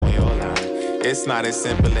It's not as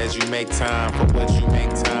simple as you make time for what you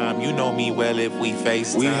make time. You know me well if we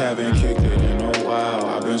face We haven't kicked it in a while.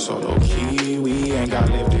 I've been so low-key. We ain't got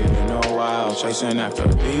lifted in a while. Chasing after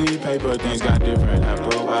the paper, things got different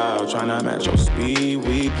after a while. Tryna match your speed,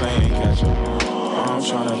 we playing catch up. I'm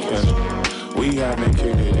tryna catch up. We haven't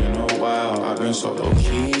kicked it in a while. I've been so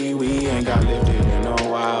low-key. We ain't got lifted in a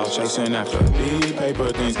while. Chasing after the paper,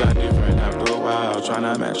 things got different after a while.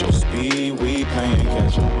 Tryna match your speed, we playing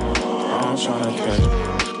catch up. I'm tryna catch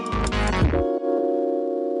up.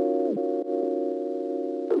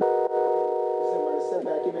 Sit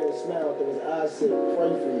back, you better smile because I said pray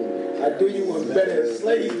for you. I do you one better than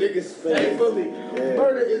slave niggas. Hey, fully.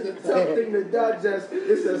 Murder is a tough thing to digest.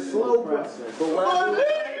 It's a slow process. But what I do,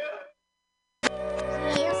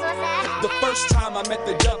 the first time I met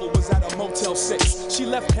the devil was at a Motel 6. She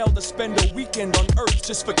left hell to spend a weekend on earth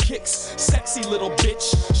just for kicks. Sexy little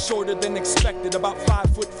bitch, shorter than expected, about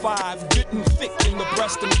 5'5", good and thick in the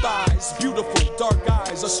breast and thighs. Beautiful, dark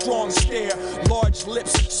eyes, a strong stare, large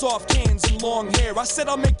lips, soft hands and long hair. I said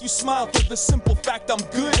I'll make you smile for the simple fact I'm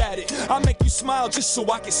good at it. I'll make you smile just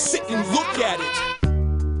so I can sit and look at it.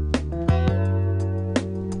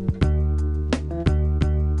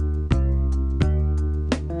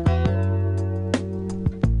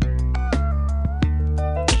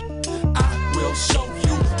 Show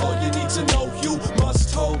you all you need to know. You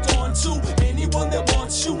must hold on to anyone that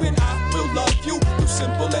wants you, and I will love you through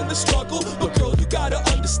simple and the struggle. But girl, you gotta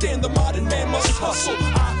understand the modern man must hustle.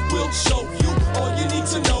 I will show you all you need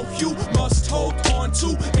to know. You must hold on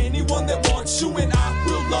to anyone that wants you, and I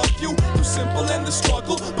will love you through simple and the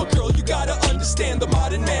struggle. But girl, you gotta understand the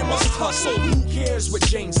modern man must hustle. Who cares what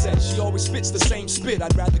Jane says? She always spits the same spit.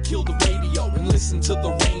 I'd rather kill the radio and listen to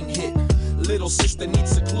the rain hit. Little sister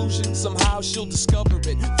needs seclusion, somehow she'll discover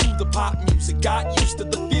it through the pop music. Got used to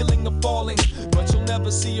the feeling of falling, but you'll never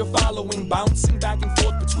see her following. Bouncing back and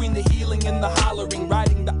forth between the healing and the hollering,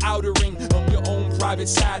 riding the outer ring of your own private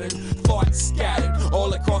Saturn. Thoughts scattered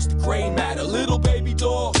all across the gray matter. Little baby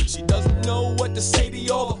doll, she doesn't know what to say to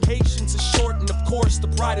y'all. The patience is short and of course the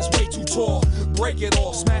pride is way too tall. Break it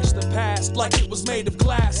all, smash the past like it was made of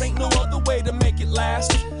glass. Ain't no other way to make it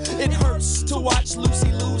last. It hurts to watch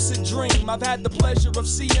Lucy lucid dream. I've had the pleasure of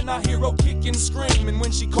seeing our hero kick and scream. And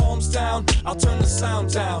when she calms down, I'll turn the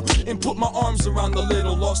sound down and put my arms around the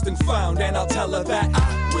little lost and found. And I'll tell her that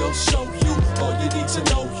I will show you all you need to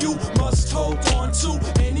know. You must hold on to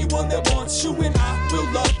anyone that wants you, and I will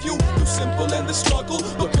love you through simple and the struggle.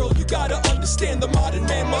 But girl, you gotta understand the modern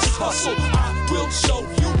man must hustle. I will show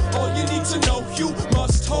you all you need to know. You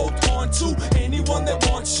must hold on to anyone that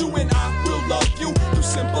wants you, and I will love you through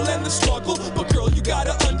simple and the struggle. But girl, you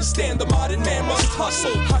gotta understand the modern man must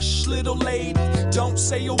hustle. Hush, little lady, don't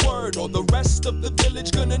say a word, or the rest of the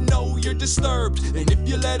village gonna know you're disturbed. And if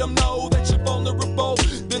you let them know that you're vulnerable,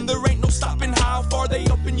 then there ain't no stopping how far they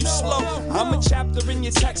open you slow. I'm a chapter in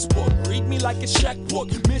your textbook, read me like a checkbook.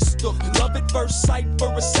 Mistook love at first sight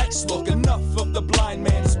for a sex look. Enough of the blind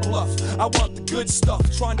man's bluff, I want the good stuff.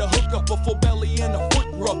 Trying to hook up a full belly and a foot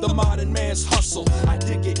rub. The modern man's hustle, I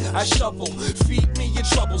dig it, I shovel. Feed me your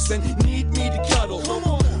troubles and need me to cuddle.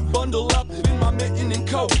 Bundle up in my mitten and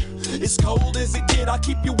coat. It's cold as it get, I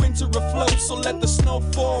keep your winter afloat. So let the snow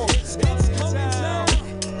fall, it's coming down.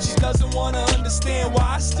 She doesn't wanna understand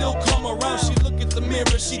why I still come around. She look at the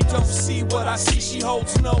mirror, she don't see what I see. She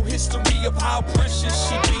holds no history of how precious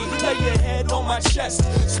she be. Lay your head on my chest,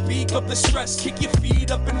 speak of the stress. Kick your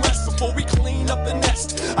feet up and rest before we clean up the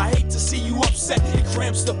nest. I hate to see you upset, it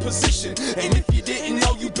cramps the position. And if you didn't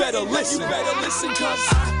know, you better listen. You better listen, cause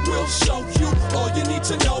I will show you all you need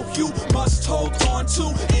to know. You must hold on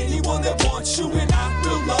to anyone that wants you, and I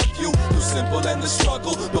will love you through simple and the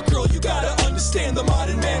struggle. But girl, you gotta understand the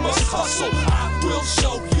modern man must hustle. I will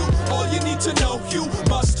show you all you need to know. You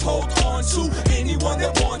must hold on to anyone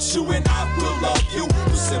that wants you, and I will love you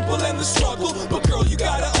through simple and the struggle. But girl, you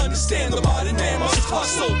gotta understand the modern man must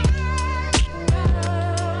hustle.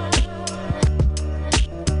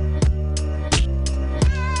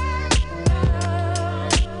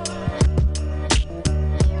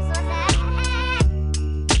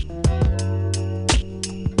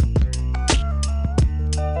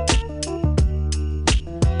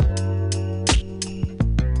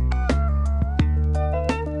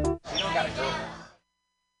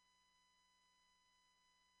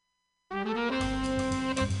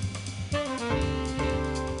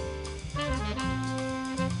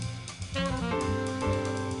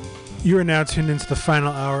 You are now tuned into the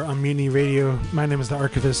final hour on Mutiny Radio. My name is The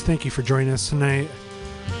Archivist. Thank you for joining us tonight.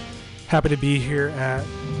 Happy to be here at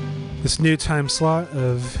this new time slot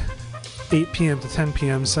of 8 p.m. to 10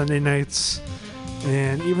 p.m. Sunday nights.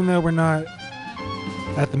 And even though we're not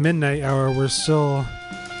at the midnight hour. It's still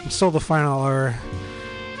the final hour.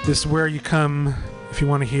 This is where you come if you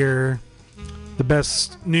want to hear the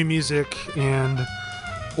best new music and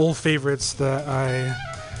old favorites that I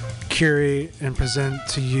curate and present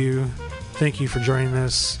to you. Thank you for joining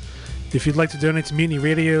us. If you'd like to donate to Mutiny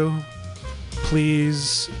Radio,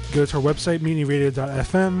 please go to our website,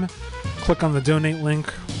 mutinyradio.fm. Click on the donate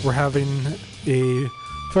link. We're having a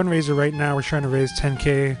fundraiser right now. We're trying to raise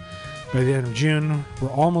 $10,000 by the end of June. We're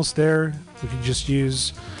almost there. We can just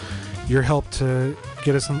use your help to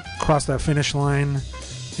get us across that finish line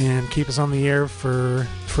and keep us on the air for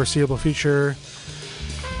foreseeable future.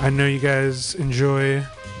 I know you guys enjoy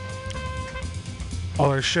all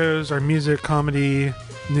our shows, our music, comedy,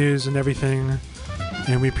 news, and everything,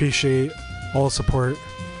 and we appreciate all the support.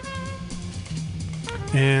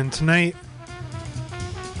 And tonight,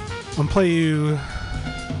 I'm play you.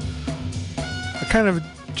 I kind of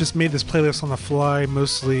just made this playlist on the fly,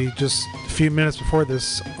 mostly just a few minutes before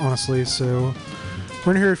this, honestly. So we're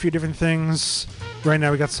gonna hear a few different things. Right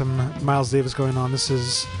now, we got some Miles Davis going on. This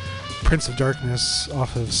is Prince of Darkness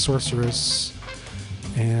off of Sorceress,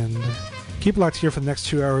 and keep it locked here for the next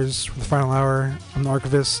 2 hours for the final hour. I'm the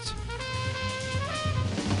Archivist.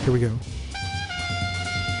 Here we go.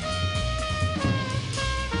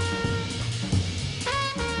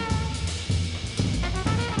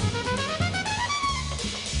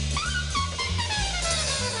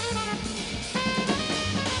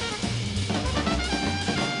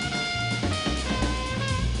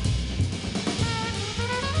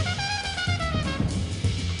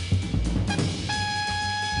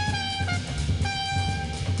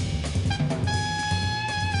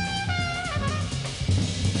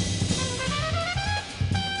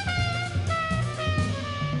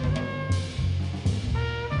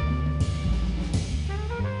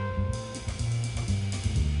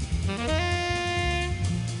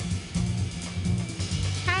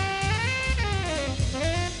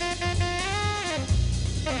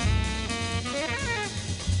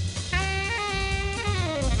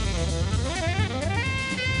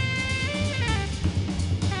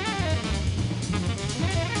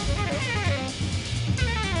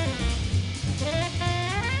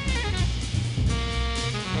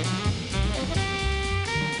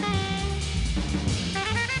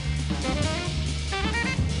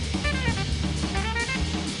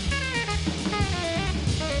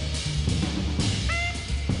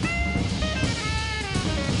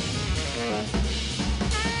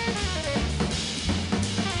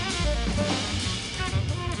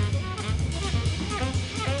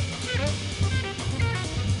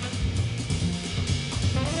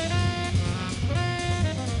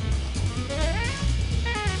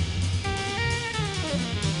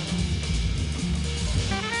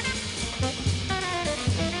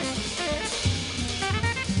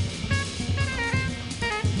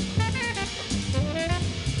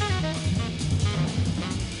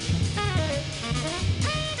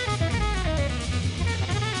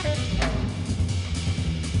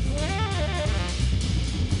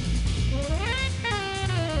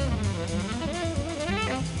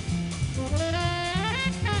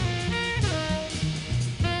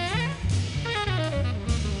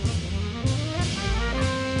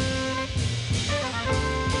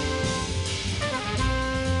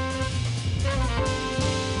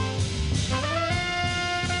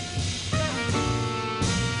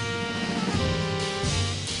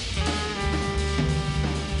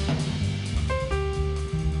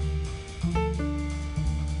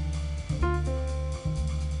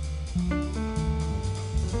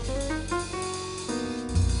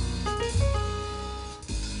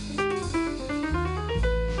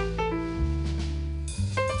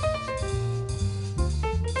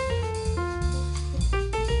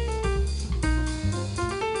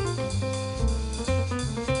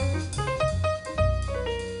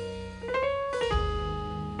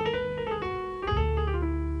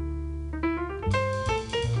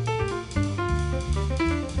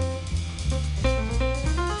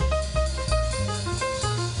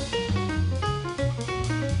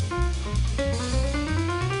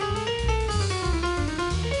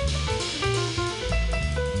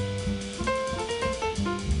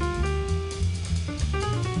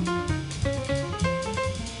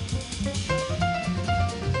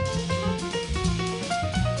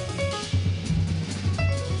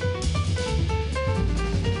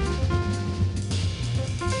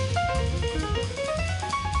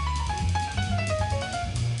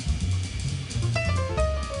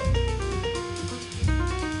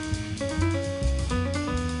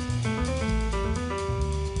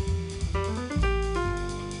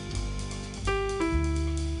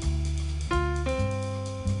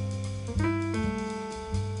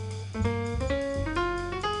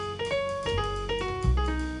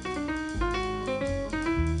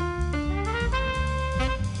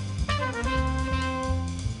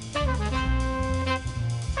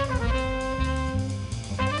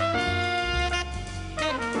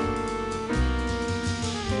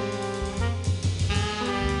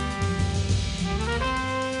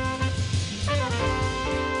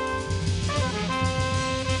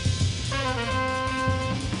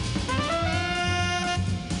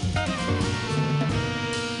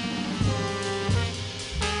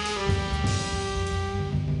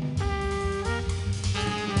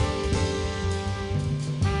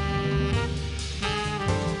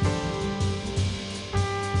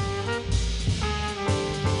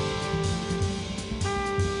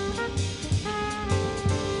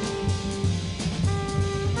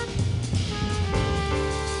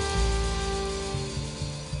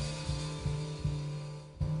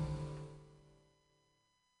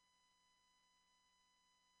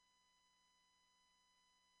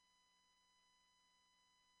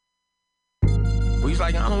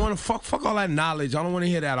 like, I don't want to fuck all that knowledge. I don't want to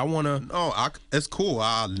hear that. I want to. No, it's cool.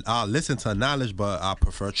 I'll listen to knowledge, but I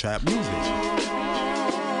prefer trap music.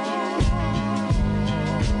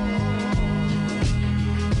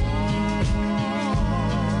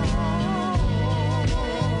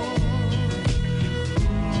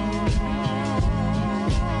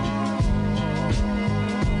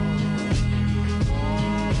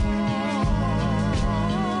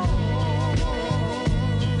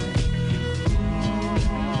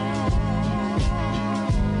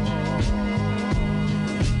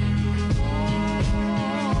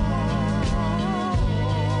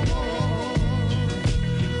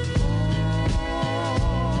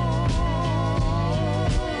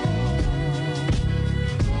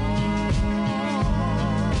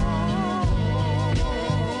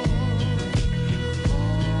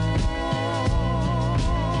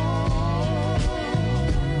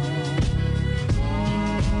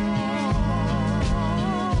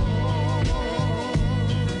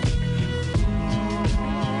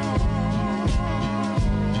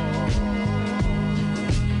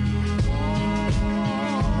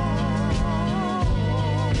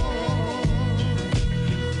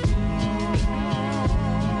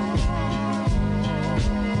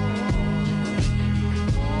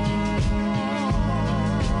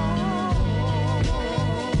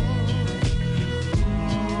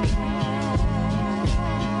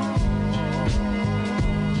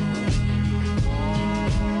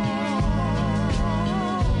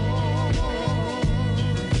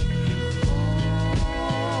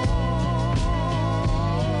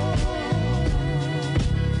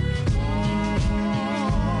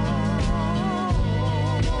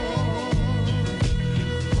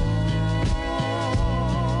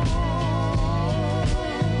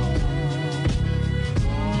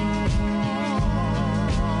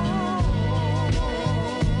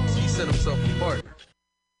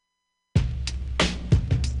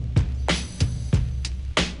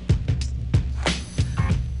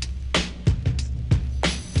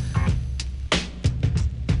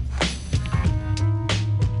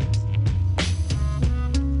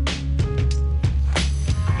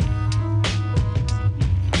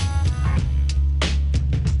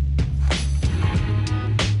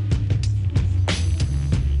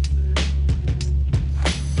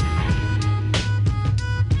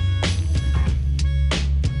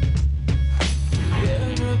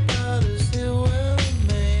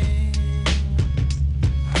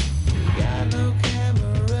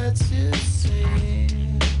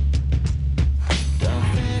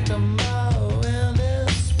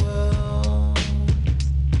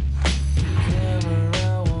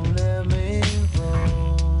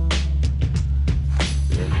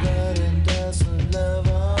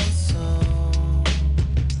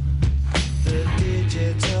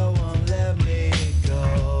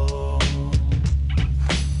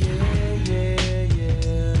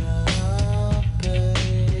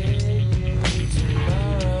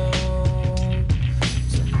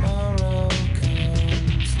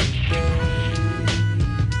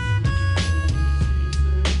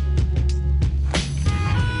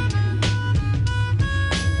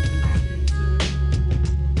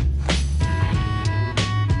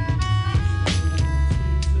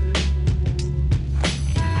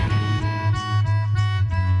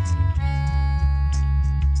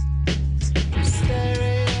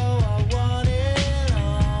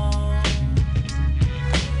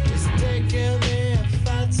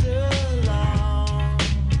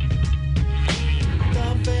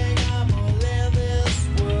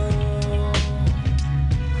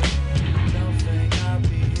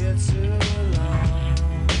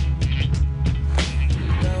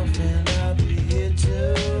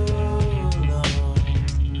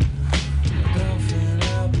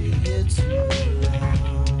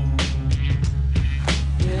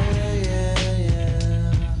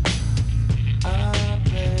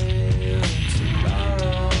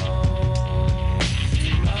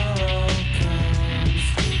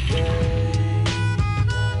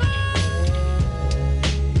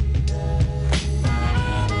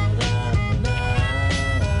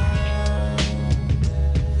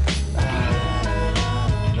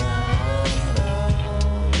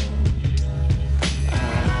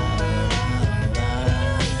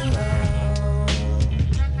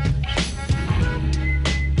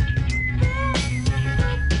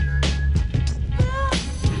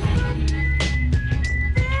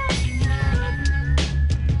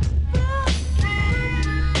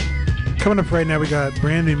 Coming up right now, we got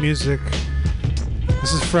brand new music.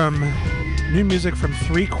 This is from new music from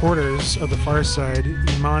 3/4 of the Far Side,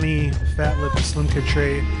 Imani, Fat Lip, and Slim Kid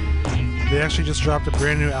Trey. They actually just dropped a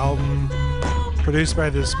brand new album Produced by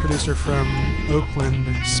this producer from Oakland,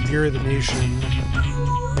 Spear of the Nation.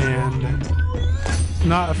 And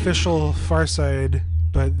not official Farside,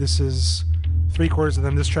 but this is 3/4 of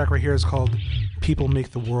them. This track right here is called People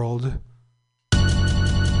Make the World.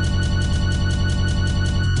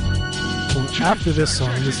 Well, after this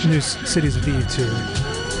song, this new Cities of Eve too.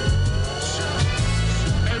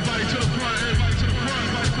 Everybody to the front, everybody to the front,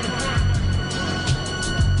 everybody to the front.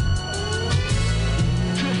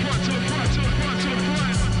 To the front, to the front, to the front, to the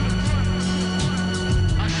front.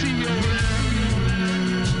 I see you over there.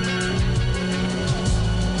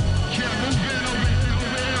 Yeah, move in over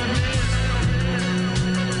here,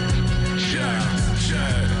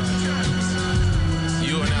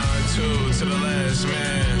 You are now in tune to the last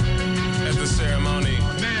man at the ceremony.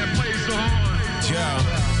 man, play so hard. Yeah,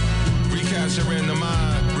 recapturing the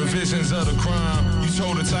mind, revisions of the crime. You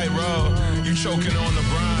told a tightrope, you choking on the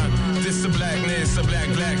brine. This the blackness,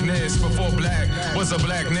 blackness. Before black was a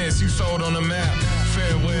blackness, you sold on the map.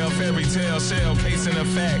 Farewell, fairy tale, shell, casing a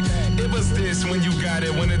fact. It was this when you got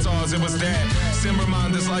it, when it's ours, it was that. Send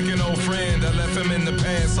reminders like an old friend. I left him in the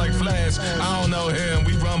past like Flash. I don't know him,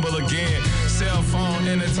 we rumble again. Cell phone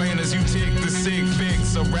entertainers, you tick the sick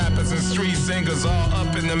fix. Of rappers and street singers all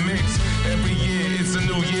up in the mix. Every year, it's a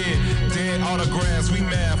new year. Dead autographs, we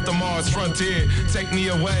math the Mars frontier. Take me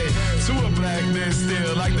away to a blackness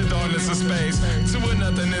still, like the darkness of space. To a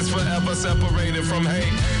nothingness forever separated from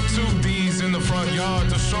hate. 2 D's in the front yard.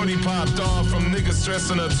 The shorty popped off from niggas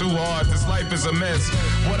stressing her too hard. This life is a mess.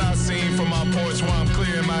 What I seen from my porch while I'm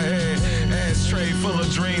clearing my head. Ashtray full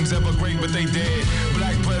of dreams, ever great, but they dead.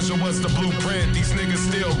 Black pleasure was the blueprint. These niggas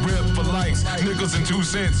still rip for likes. Nickels and 2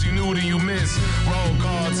 cents, you knew that you missed. Roll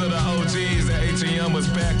call to the OGs. The H&M was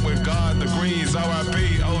back with God degrees.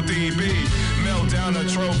 R.I.P. ODB. Melt down a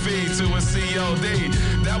trophy to a COD.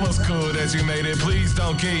 That was cool that you made it. Please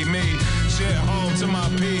don't keep me. Shit home to my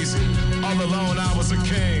peace. All alone, I was a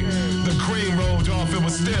king. The cream rolled off, it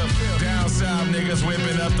was stiff. Down south, niggas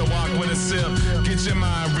whipping up the walk with a sip. Get your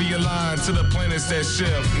mind realigned to the planets that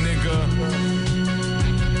shift, nigga.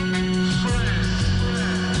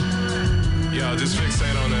 Yo, just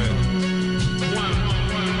fixate on that.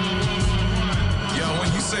 Yo,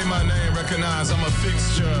 when you say my name, recognize I'm a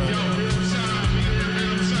fixture.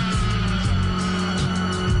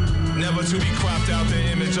 Never to be cropped out the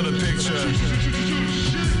image of the picture.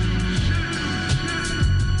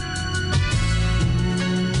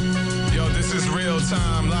 Yo, this is real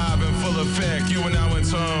time, live in full effect. You and I in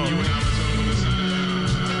tune.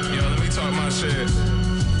 Yo, let me talk my shit.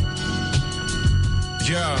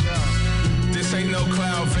 Yeah. This ain't no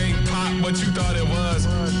cloud vape pop, what you thought it was.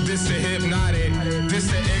 This the hypnotic, this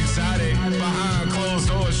the exotic. Behind closed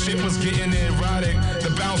doors, shit was getting erotic. The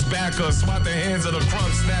bounce backer, swat the hands of the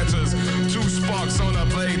crumb snatchers. 2 sparks on a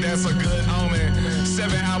blade, that's a good omen.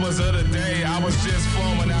 7 hours of the day, I was just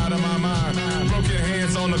flowing out of my mind. Broken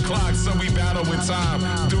hands on the clock, so we battle with time.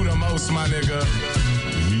 Do the most, my nigga.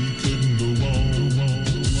 We couldn't go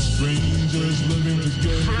on, strangers living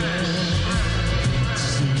together.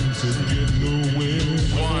 To get nowhere,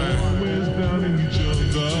 always down in each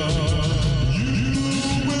other. You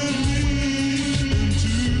and me in 2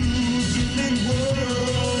 different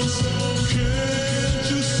worlds. Can't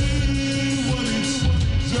you see what it's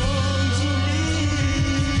done to me?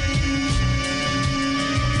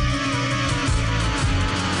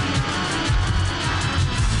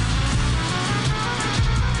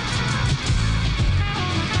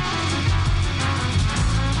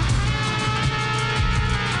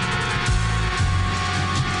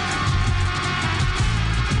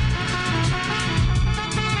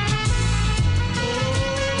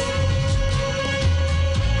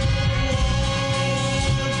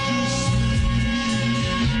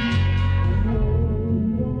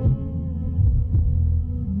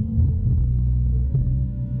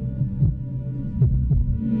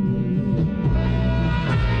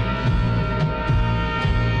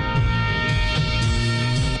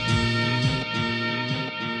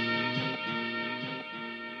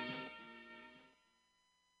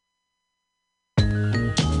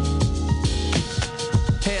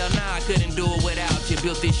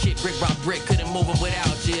 Built this shit brick by brick, couldn't move it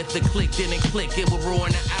without you. If the click didn't click, it would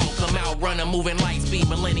ruin the outcome. Outrunner, moving light speed,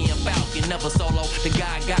 Millennium Falcon. Never solo, the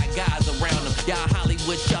guy got guys around him. Y'all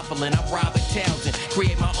Hollywood shuffling, I'm Robert Townsend.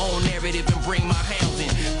 Create my own narrative and bring my hounds in.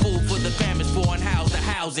 Food for the famished, foreign house, the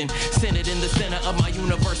housing. Centered in the center of my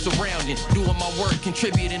universe surrounding. Doing my work,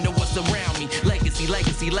 contributing to what's around me. Legacy,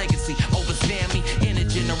 legacy, legacy, overstand me.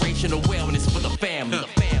 Intergenerational wellness for the family.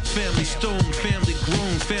 Family stone, family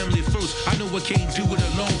grown, family first. I know I can't do it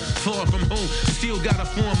alone. Far from home, still gotta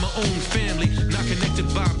form my own family. Not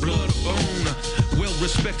connected by blood own. Well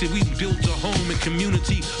respected, we built a home and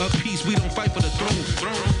community of peace. We don't fight for the throne.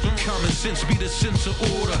 Common sense be the sense of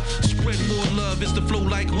order. Spread more love, it's the flow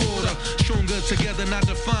like water. Stronger together, not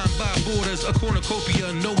defined by borders. A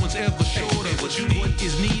cornucopia, no one's ever shorter. What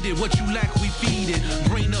is needed, what you lack, we feed it.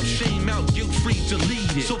 Brain up, shame out, guilt free,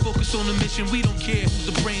 delete it. So focus on the mission, we don't care who's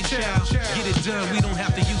the brainchild. Get it done, we don't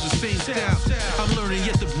have to use the same style. I'm learning,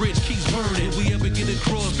 yet the bridge keeps burning. If we ever get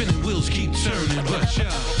across, spinning wheels keep turning. But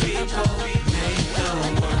y'all, people, we make the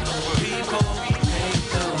world. People, we make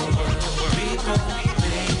the world. People, we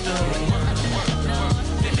make the world.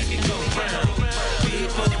 They make it go round.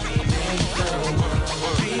 People, we make the world.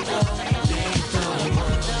 People, we make the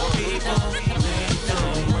world. People, we make the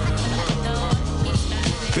world.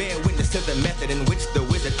 Bear witness to the method in which the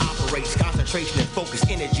wizard operates. Concentration and focus,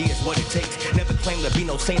 energy is what it takes. Never claim to be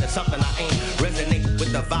no saint or something I ain't. Resonate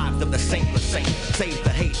with the vibes of the saintless saint. Save the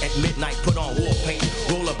hate at midnight, put on war paint.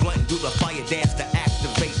 Roll a blunt and do the fire dance to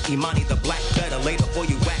activate. Imani the black feather later for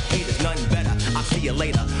you whack haters, nothing better. I'll see you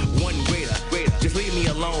later, one greater. Just leave me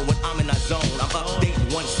alone when I'm in a zone. I'm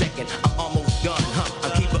updating 1 second, I'm almost done.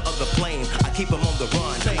 I'm keeper of the flame, I keep them on the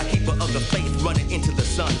run. I keeper of the faith, running into the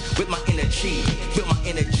sun. With my energy, feel my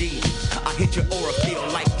energy. I hit your aura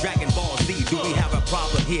field like Dragon Ball Z. Do we have a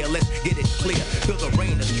problem here? Let's get it clear. Feel the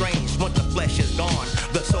rain of strange, once the flesh is gone,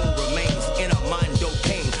 the soul remains in a mind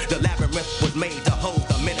cocaine. The labyrinth was made to hold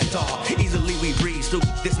the minotaur. Easily we breeze through,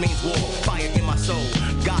 this means war. Fire in my soul,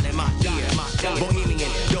 God in my ear. Bohemian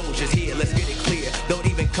Doge is here, let's get it clear. Don't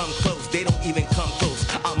even come close, they don't even come close.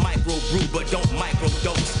 I micro brew, but don't micro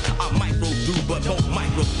dose. I micro do, but don't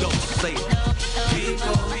micro dose. Say it.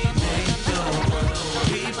 People, we make the world.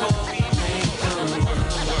 People, we make the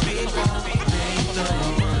world. People, we make the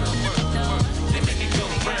world. They make it go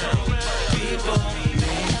round. People, we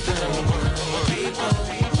make the world. People,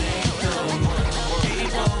 we make the world.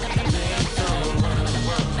 People, we make the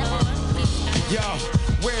world. Yo,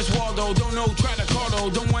 where's Waldo? Don't know, try to call though.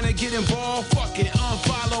 Don't wanna get involved, fuck it,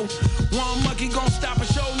 unfollow. One monkey gon' stop a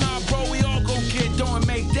show, nah bro, we all gon' get don't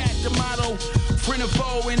make that the motto. Friend of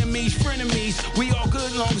foe, enemies, frenemies. We all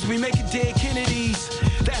good long as we make it dead Kennedys.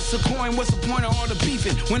 That's a coin, what's the point of all the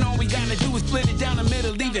beefing? When all we gotta do is split it down the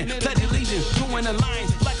middle, leaving. Pledge allegiance, doing the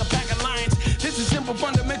lines like a pack of lions. This is simple,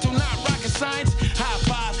 fundamental, not rocket science. High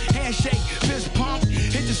five, handshake, fist pump.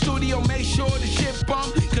 Hit the studio, make sure the shit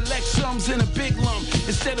bump. Collect sums in a big lump.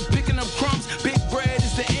 Instead of picking up crumbs, big bread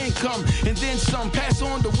is the income. And then some, pass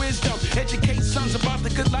on the wisdom. Educate sons about the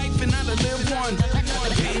good life and how to live one.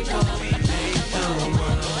 People, we make the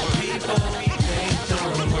world. People, we make the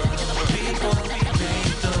world. People, we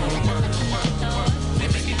make the world. They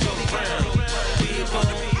make it go round. People,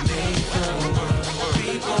 we make the world.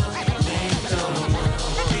 People, we make the world.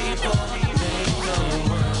 People, we make the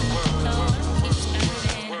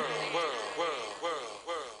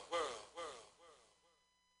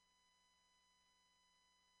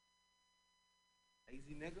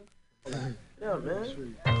Yeah,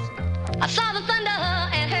 man. I saw the thunder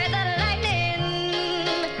and heard the lightning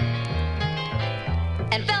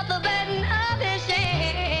and felt the burden of his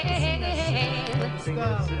shame.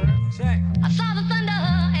 I saw the thunder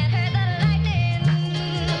and heard the lightning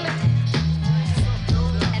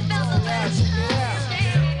and felt the burden of his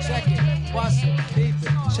shame. Check it, bust it, beep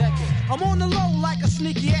it, check it. I'm on the low like a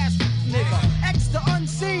sneaky ass nigga. Extra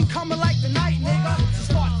unseen, coming like the night, nigga.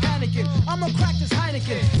 So start panicking, I'ma crack this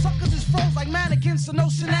Heineken. Suckers is froze like mannequins, so no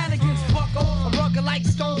shenanigans. Bucko, I'm rugged like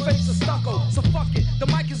stone face or stucco. So fuck it, the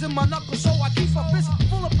mic is in my knuckles, so I keep a fist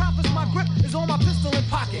full of profits. My grip is on my pistol in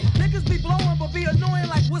pocket. Niggas be blowing, but be annoying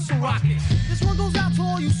like whistle rockets. This one goes out to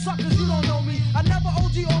all you suckers, you don't know me. I never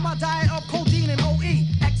OG on my diet of codeine and OE.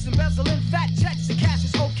 X embezzling fat checks, the cash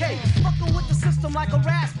is okay. Fucking with the system like a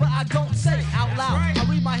rasp, but I don't say out loud. I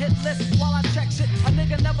read my hit list while I check shit. A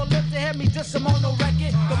nigga never lived to hear me diss him on no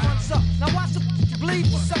record. The month's up. Now watch the bleed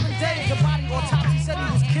for 7 days. The body autopsy said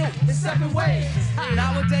he was killed in 7 ways.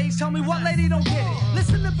 Nowadays, tell me what lady don't get it.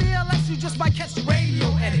 Listen to BLS, you just might catch the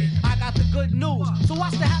radio edit. I got the good news, so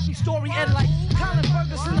watch the happy story end like Colin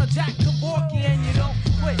Ferguson or Jack Kevorkian, and you don't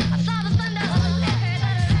quit. I saw the thunder.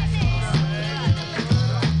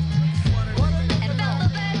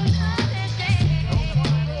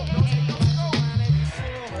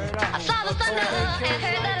 And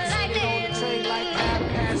heard the lightning like half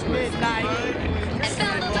past midnight. and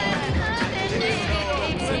felt the burden of his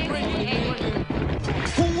shame.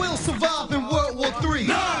 Who will survive in World War III?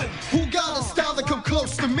 None. Who got a style that come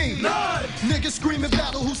close to me? None. Niggas screaming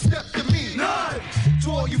battle, who stepped to me? None.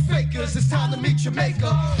 To all you fakers, it's time to meet your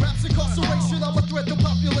maker. Raps incarceration, I'm a threat to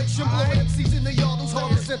population. Blowing MCs in the yard, who's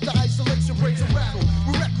hard to sent to isolation. Braids a rattle.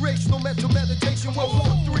 We wreck recreational mental meditation. World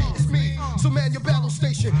War III, it's me. So man your battle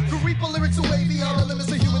station. The Reaper lyrics away beyond the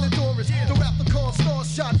limits of human endurance. The Raptor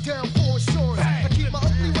stars shot down for insurance. I keep my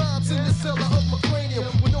ugly rhymes in the cellar of my cranium,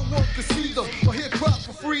 where no one can see them or hear cry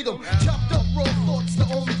for freedom. Chopped up raw thoughts, the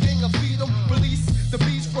only thing I feed them. Release the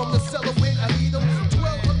beast from the cellar when I need them.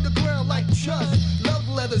 Dwell underground like Chud. Love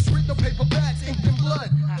letters, written on paperbacks, inked in blood.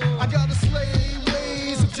 I gotta slay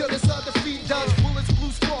ways of genocide, defeat, dodge bullets,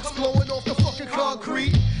 blue sparks glowing off the fucking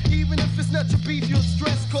concrete. Even if it's not your beef, you're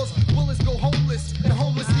stressed, cause bullets go homeless, and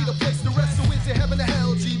homeless need a place to rest. So is it heaven or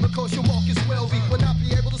hell, G? Because your mark is well beat. Will not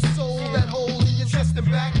be able to soul that hole in your chest and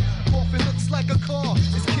back. Coffin looks like a car,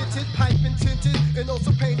 it's kitted, piping tinted, and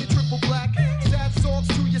also painted triple black. Sad songs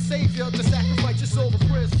to your savior, to sacrifice your soul, but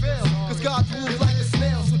prayers fail. Cause God moves like a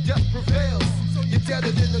snail, so death prevails. You're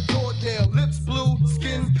deader than a doornail, lips blue,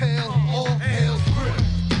 skin pale, all hail grip.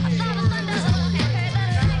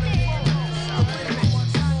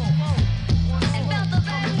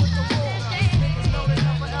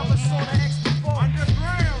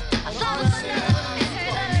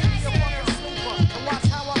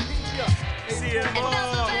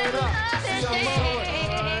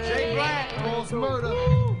 Murder.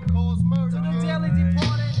 Cause murder. To the daily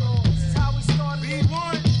departed. This is how we started.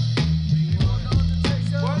 B1.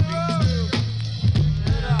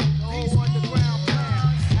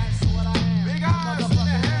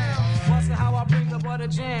 The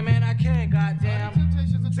jam, man, I can't, goddamn.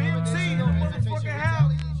 TNT, no motherfucking hell.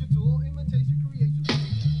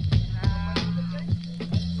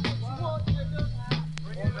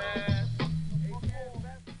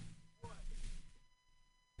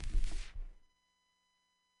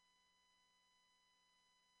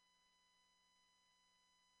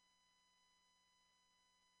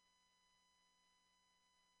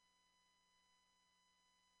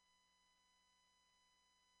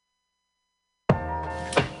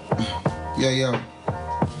 Yo.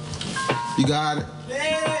 You got it?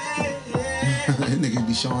 That nigga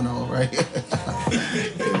be showing off, right?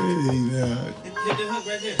 Yeah.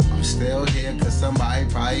 I'm still here cause somebody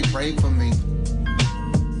probably prayed for me.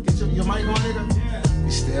 Get your mic on, nigga. Yeah.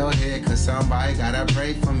 You still here cause somebody gotta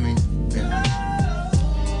pray for me. Yeah.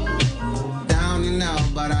 Down and out,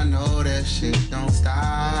 but I know that shit don't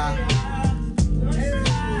stop.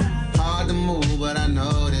 Hard to move, but I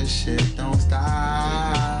know this shit don't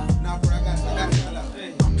stop.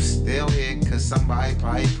 I'm still here cause somebody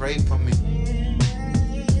probably prayed for me.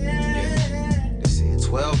 They said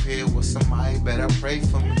 12 here with somebody better pray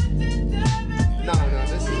for me. No,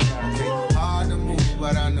 this is not hard to move,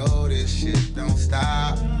 but I know this shit don't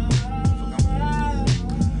stop.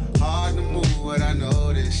 Hard to move, but I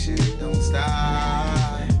know this shit don't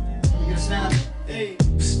stop.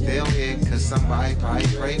 Still here cause somebody probably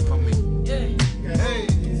prayed for me. Hey.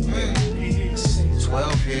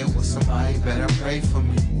 12 here with somebody better pray for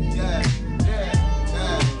me. Yeah.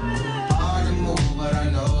 Hard to move, but I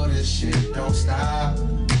know this shit don't stop.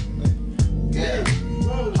 Yeah.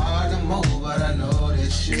 Hard to move, but I know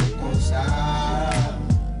this shit won't stop.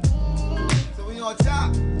 So we on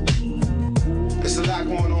top. There's a lot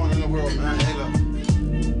going on in the world, man. Hey, look.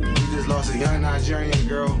 We just lost a young Nigerian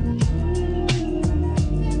girl.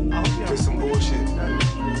 To some bullshit.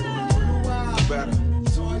 Better.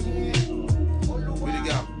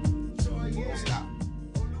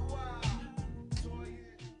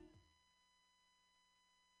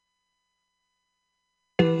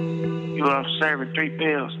 You up serving 3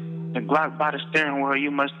 pills. The Glock by the steering wheel,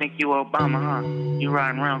 you must think you Obama, huh? You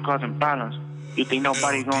riding around causing problems. You think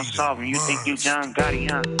nobody gonna solve him. You think you John Gotti,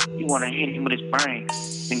 huh? You wanna hit him with his brain.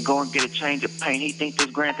 Then go and get a change of paint. He think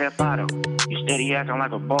this Grand Theft Auto. You steady acting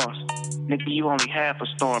like a boss. Nigga, you only half a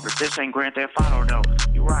star, but this ain't Grand Theft Auto, though.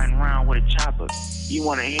 You riding around with a chopper. You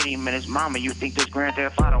wanna hit him and his mama. You think this Grand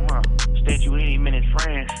Theft Auto, huh? Instead you hit him and his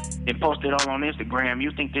friends. Then post it all on Instagram.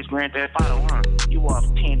 You think this Grand Theft Auto, huh? You off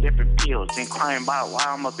 10 different pills. Then crying about why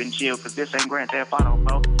I'm up in jail, cause this ain't Grand Theft Auto,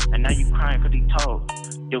 bro. And now you crying cause he told.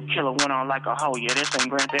 Your killer went on like a hoe. Yeah, this ain't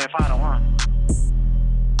Grand Theft Auto, huh?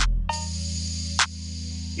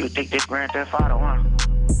 You think this Grand Theft Auto, huh?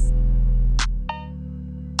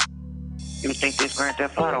 You think this Grand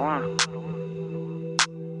Theft Auto, huh?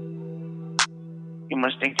 You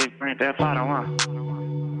must think this Grand Theft Auto, huh?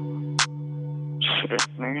 Shit,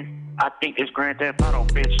 man. I think this Grand Theft Auto,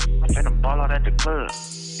 bitch. I finna ball out at the club.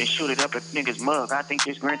 Then shoot it up at niggas' mug. I think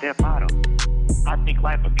this Grand Theft Auto. I think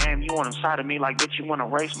life a game. You on the side of me like, bitch, you wanna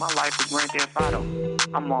race? My life is Grand Theft Auto.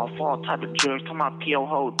 I'm all for all type of judge. Come on, P.O.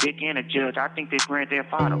 Ho, dick and a judge. I think this Grand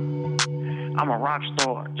Theft Auto. I'm a rock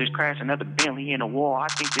star. Just crashed another Bentley in the wall. I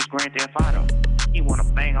think this Grand Theft Auto. You wanna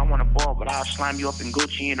bang, I wanna ball, but I'll slime you up in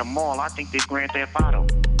Gucci in the mall. I think this Grand Theft Auto.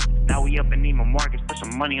 Now we up in Neiman Marcus, put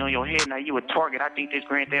some money on your head, now you a target. I think this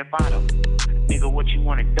Grand Theft Auto. Nigga, what you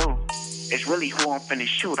wanna do? It's really who I'm finna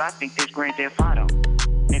shoot. I think this Grand Theft Auto.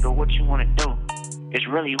 Nigga, what you wanna do? It's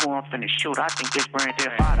really who I'm finna shoot. I think this Grand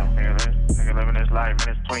Theft Auto. Nigga living this life,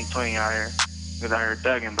 man. It's 2020 out here. Niggas out here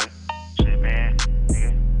thugging, but shit, man.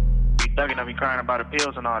 Nigga, be thugging, I be crying about the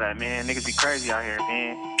pills and all that, man. Niggas be crazy out here,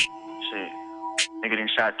 man. Shit. Nigga done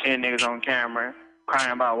shot 10 niggas on camera,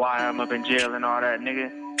 crying about why I'm up in jail and all that,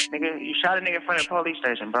 nigga. Nigga, you shot a nigga in front of the police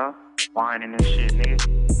station, bro. Whining and shit, nigga.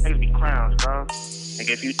 Niggas be clowns, bro. Nigga,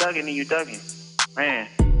 if you thugging, then you thugging. Man,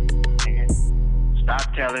 nigga,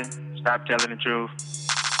 stop telling the truth.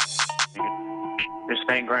 Nigga, this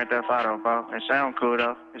ain't Grand Theft Auto, bro. It sound cool,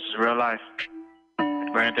 though. This is real life. The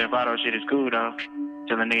Grand Theft Auto shit is cool, though.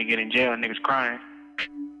 Till a nigga get in jail, niggas crying.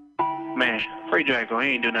 Man, free Draco, he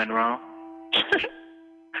ain't do nothing wrong.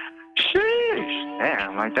 Sheesh.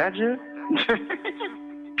 Damn, like that, Jug?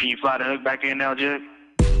 Can you fly the hook back in now, Jug?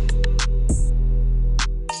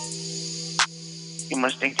 You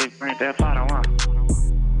must think this Grand Theft Auto, huh?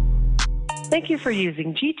 Thank you for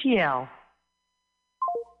using GTL.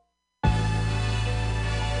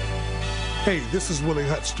 Hey, this is Willie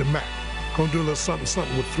Hutch to Mac. Gonna do a little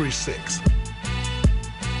something with 3-6.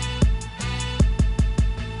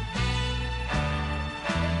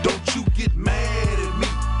 Don't you get mad at me,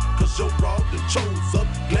 cause your raw done chose up.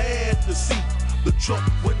 Glad to see the truck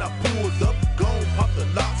when I pulled up. Gone pop the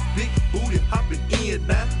locks, big booty hopping in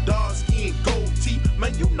now. Dark skin, gold teeth,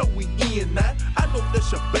 man, you know we in now. I know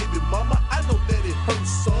that's your baby mama, I know that it hurts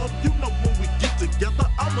some. You know when we get together,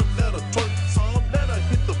 I'ma let her twerk some. Let her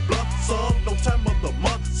hit the blunt some, no time of the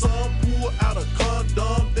month some. Pull out a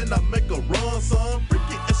condom, then I make her run some.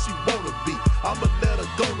 Freaky as she wanna be, I'ma let her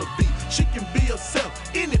gonna be. She can be herself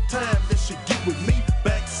anytime that she get with me.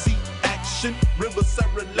 Backseat action, riverside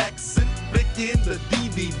relaxing. Blick in the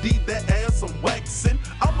DVD, that ass some waxing.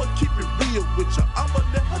 I'ma keep it real with ya, I'ma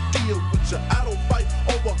let her deal with ya. I don't fight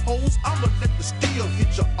over hoes, I'ma let the steel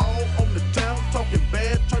hit ya. All on the town, talking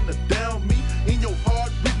bad, trying to down me. In your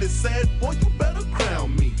heart, really sad, boy, you better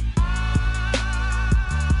crown me.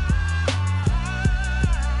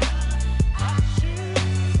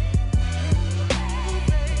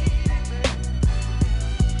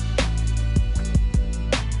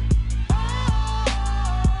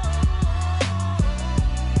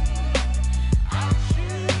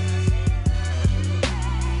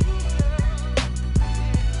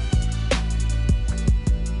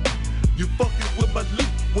 You fucking with my loot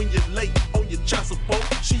when you're late on your child support.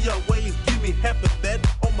 She always give me half of that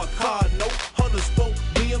on my car note. 100 spoke,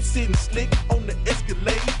 me I'm sitting slick on the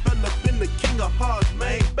Escalade. Fell up in the king of hearts,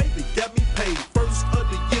 man. Baby got me paid. First of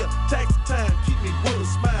the year, tax time, keep me with a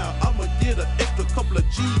smile. I'ma get an extra couple of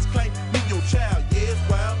G's, claim me your child. Yeah, it's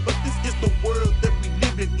wild, but this is the world that we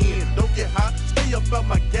living in. Don't get high, stay up out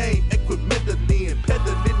my game and quit meddling.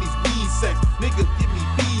 Peddling these weed sacks, nigga give me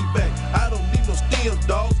feedback. I don't need no stem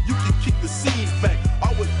dogs, you can kick the seed back.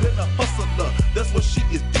 Always been a hustler, that's what she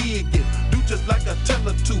is digging. Do just like I tell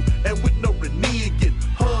her to, and with no reneging.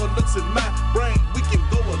 Her looks in my brain, we can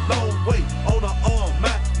go a long way. On her arm,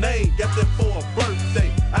 my name, got that for a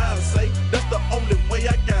birthday. I'll say, that's the only way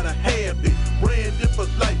I gotta have it. Branded for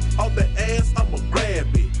life, all the ass, I'ma grab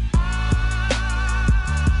it.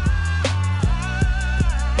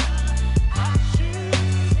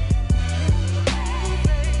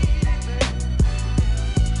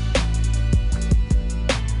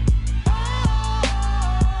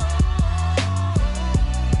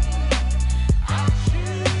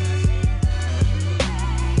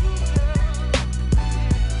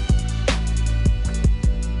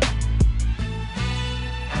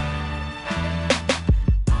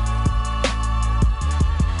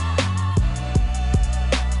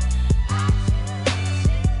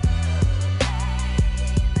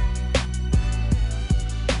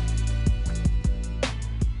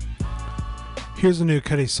 Here's a new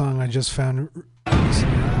Cuddy song I just found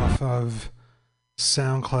recently off of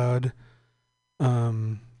SoundCloud,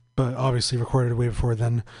 but obviously recorded way before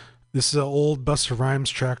then. This is an old Busta Rhymes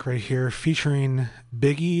track right here, featuring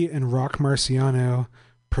Biggie and Rock Marciano,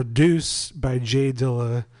 produced by Jay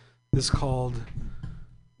Dilla. This is called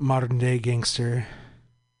Modern Day Gangster.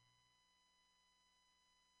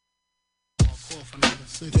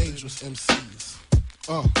 Dangerous MCs.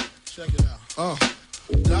 Check it out.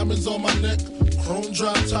 Diamonds on my neck, chrome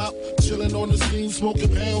drop top, chilling on the scene,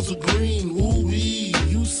 smoking pounds of green. Ooh wee,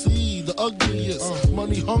 you see the the ugliest,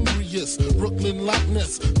 money hungriest, Brooklyn Loch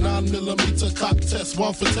Ness, 9mm cock test,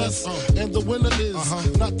 one for test, and the winner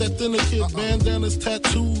is not that thinner kid, bandanas,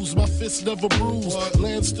 tattoos, my fists never bruise,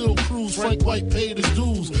 land still cruise, Frank White paid his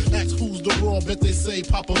dues, ask who's the raw, bet they say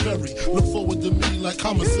Papa Berry, look forward to me like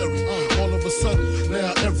commissary, all of a sudden,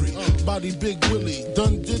 now everybody Big Willie,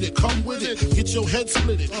 done did it, come with it, get your head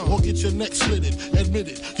split it, or get your neck slit it, admit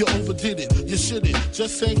it, you overdid it, you shit it,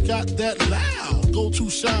 just ain't got that loud, go to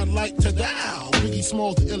shine like Tadao, Biggie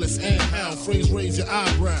Smalls the illest, and how, phrase raise your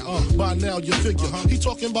eyebrow, by now you figure, he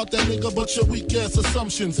talking about that nigga, but your weak ass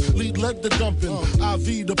assumptions, lead led the dumping,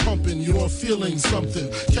 IV the pumping, you're feeling something,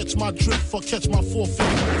 catch my drift or catch my 4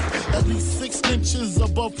 fingers, at least 6 inches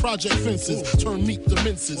above project fences, turn meat to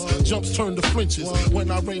minces, jumps turn to flinches, when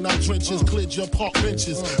I rain out drenches, cleared your park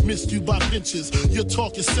benches, missed you by pinches, your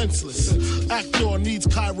talk is senseless, actor needs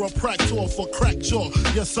chiropractor for crack jaw,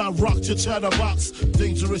 yes I rocked your chatterbox,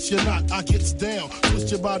 dangerous you're not, I gets down,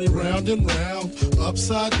 twist your body round and round,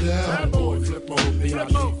 upside down. Bad boy, flip mode, VIP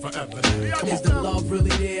forever now. Is the love really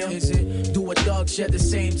there? Is it? Do a dog shed the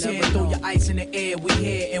same tear? Throw your ice in the air, we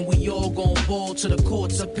here and we all gon' ball till the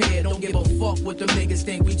courts appear. Don't give a fuck what the niggas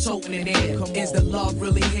think we toting in here. Is the love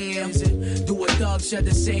really here? Is it? Do a dog shed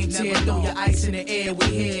the same tear? Throw your ice in the air, we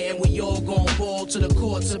here and we all gon' ball till the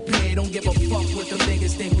courts appear. Don't give a fuck what the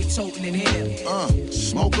niggas think we toting in here.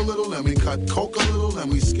 Smoke a little, let me cut coke a little, let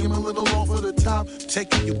me skim a little off of the top.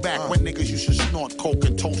 Taking you back when niggas used to snort coke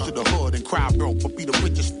and toast to the hood and cry broke, but be the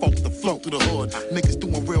richest folk to float through the hood. Niggas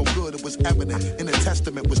doing real good, it was evident. In the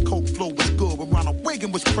testament was coke flow was good when Ronald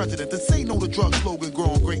Reagan was president. To say no to drug slogan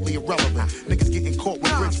growing greatly irrelevant. Niggas getting caught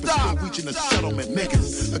with bricks but still reaching a settlement.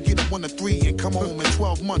 Niggas get a 1 to 3 and come home in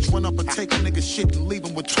 12 months. Run up and take a nigga shit and leave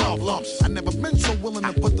him with 12 lumps. I never been so willing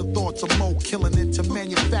to put the thoughts of mo killing into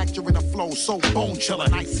manufacturing a flow so bone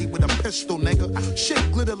chilling. Icy with a pistol, nigga.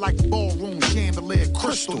 Shit glitter like ballroom chandelier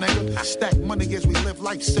crystal, nigga. Stack money as we live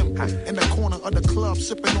life simple. In the corner of the club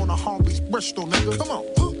sipping on a Harvey's Bristol, nigga. Come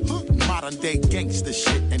on. Modern day gangster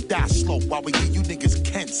shit and die slow while we give you niggas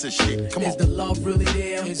cancer shit. Come on. Is the love really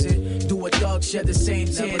there? Is it? Do a dog shed the same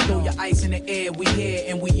tear? Throw your ice in the air, we here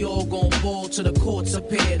and we all gon' ball till the courts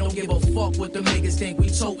appear. Don't give a fuck what the niggas think we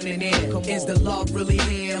toting in here. Is the love really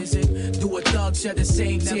here? Is it? Do a dog shed the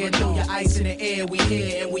same tear? Throw your ice in the air, we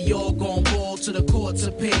here and we all gon' ball till the courts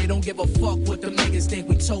appear. Don't give a fuck what the niggas think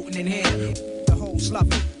we toting in here. The hoes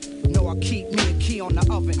love it. Know I keep me a key on the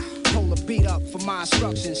oven. Hold a beat up for my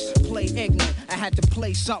instructions. Play ignorant. I had to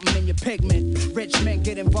play something in your pigment. Rich men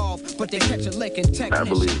get involved, but they catch a lick and technician. I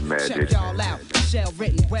believe magic. Check y'all out. Shell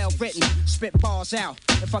written, well written. Spit bars out.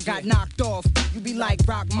 If I got knocked off, you be like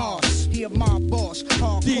Rock Moss. He a mob boss.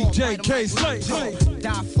 Hardcore. DJ K-Slay.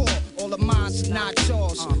 Die for all of mine's not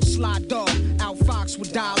yours. Sly dog. Out Fox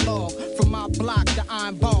with dialogue. From my block, the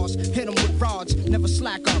iron bars. Hit him with rods. Never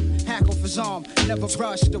slack up. Hack off his arm. Never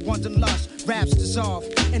brush the wanderlust. Raps dissolve.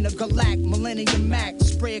 In the Galact, Millennium Mac.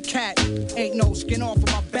 Spray a cat. Ain't no skin off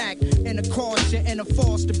of my back. In the course, you're in a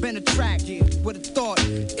force to bend a track. Yeah, with a thought.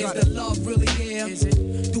 Is the love really here? Is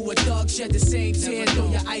it? Do a dog shed the same tear? Throw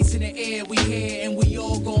your ice in the air, we here and we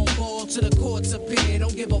all gon' ball till the courts appear.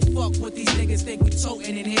 Don't give a fuck what these niggas think we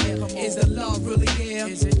toting in here. Is the love really here?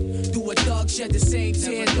 Is it? Do a dog shed the same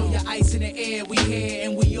tear? Throw your ice in the air, we here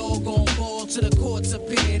and we all gon' ball till the courts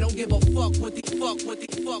appear. Don't give a fuck what the fuck what the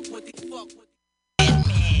fuck what the fuck what the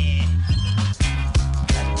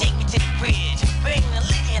Take me to the bridge, bring the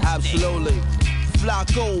liquor. Absolutely.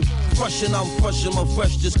 Flacco, fresh and I'm fresh and my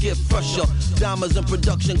fresh just get fresher. Diamonds in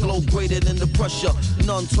production glow greater than the pressure.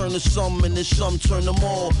 None turn to some and the some turn them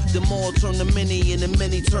all. The more turn to many and the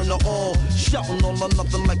many turn to all. Shouting all or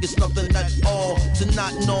nothing like it's nothing at all. To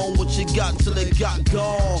not know what you got till it got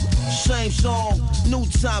gone. Same song, new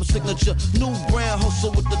time signature, new brand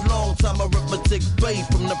hustle with the long time arithmetic. Bay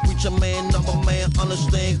from the preacher man, number man,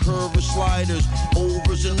 understand curve and sliders,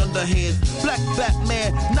 overs and underhands. Black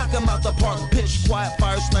Batman, knock him out the park, pitch. Quiet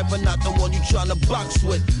fire sniper, not the one you tryna box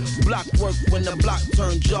with. Block work when the block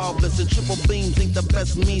turn jobless. And triple beams ain't the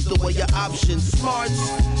best means to weigh your options. Smarts,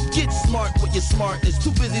 get smart with your smartness.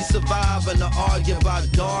 Too busy surviving to argue about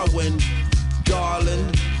Darwin.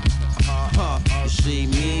 Darling, you see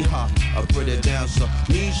me, a pretty dancer.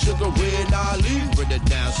 Me sugar red, Ali, pretty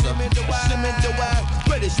dancer. Shimmy the wide,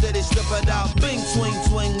 pretty steady, step it out. Bing, swing,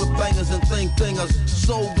 swing with bangers and thingers.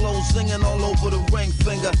 Soul glow singing all over the ring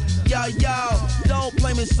finger. Yo, don't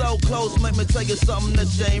play me so close. Make me tell you something that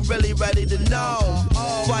you ain't really ready to know.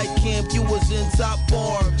 Fight camp, you was in top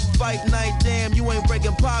form. Fight night, damn, you ain't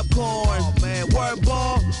breaking popcorn. Word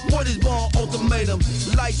ball, what is ball ultimatum?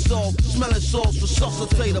 Lights off, smelling sauce,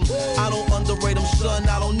 resuscitate them. I don't underrate them, son,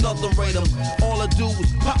 I don't nothing rate them. All I do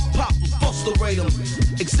is pop, pop, frustrate them,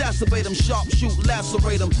 exacerbate them, sharp shoot,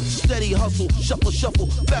 lacerate them, steady hustle, shuffle,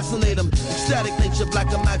 fascinate them, ecstatic nature,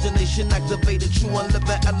 black imagination activated, true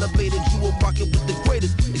unliving, elevated, you will rock it with the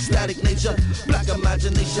greatest, ecstatic nature, black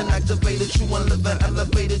imagination activated, true unliving,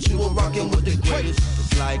 elevated, you will rock it with the greatest.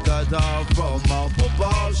 It's like a dog from a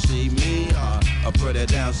football, see me, a pretty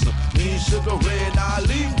dancer, me sugar red,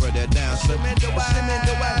 Ali, pretty dancer, shimmy the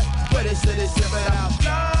way, pretty city, sip it out,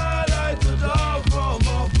 fly like a dog from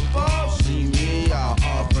a football, see me, a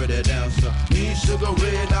pretty dancer, me sugar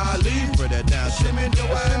red, Ali, pretty dancer, shimmy the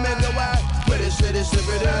way, pretty city, sip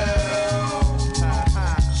it out.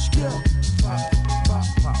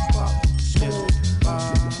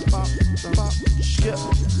 Skip,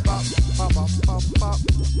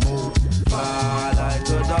 move, fly like a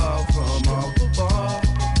dog from a football.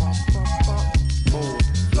 Move,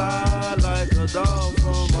 fly like a dog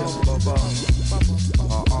from a football.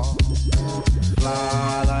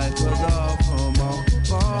 Fly like a dog from a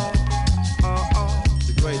football.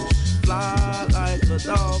 The greatest. Fly like a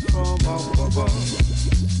dog from a football.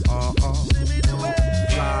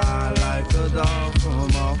 Fly like a dog from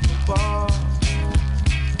a football.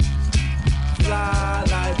 Fly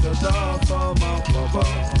like a dog from a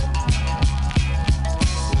football.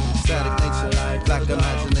 Static nature, black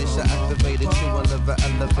imagination activated, true unliving,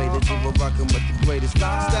 elevated, you were rocking with the greatest.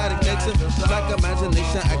 Static nature, black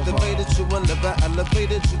imagination activated, true unliving,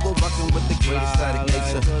 elevated, you were rocking with the greatest. Static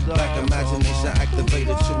nature, black imagination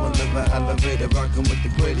activated, true unliving, elevated, rocking with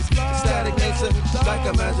the greatest. Static nature, black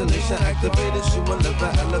imagination activated, true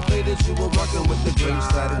unliving, elevated, you were rocking with the greatest.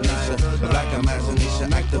 Static nature, black imagination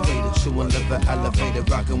activated, true unliving, elevated,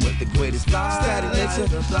 rocking with the greatest. Static nature,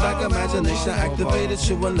 black imagination activated,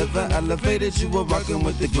 true unliving, elevated, you were rocking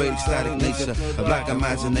with the greatest. Static nature, a black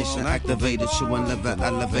imagination activated, you unliving,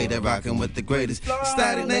 elevated, rocking with the greatest.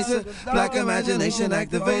 Static nature, black imagination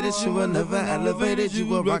activated, you unliving, elevated, you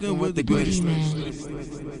were rocking with the greatest.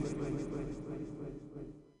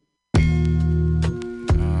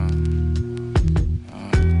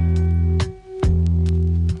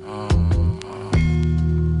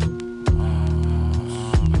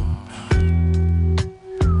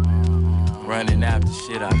 Running after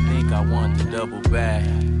shit, I think I want to double back.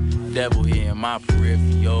 Devil here in my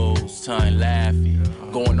peripherals, tongue laughing.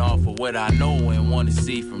 Going off of what I know and want to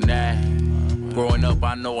see from that. Growing up,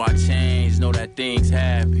 I know I changed, know that things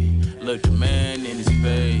happen. Look the man in his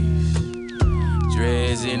face,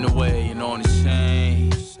 dreads in the way and on his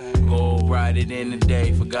chain. Gold brighter than the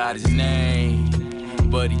day, forgot his name.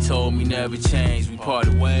 But he told me never change, we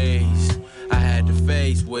parted ways. I had to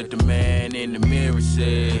face what the man in the mirror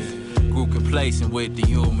said. Grew complacent with the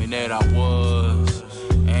human that I was.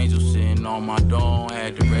 Angel sitting on my dome,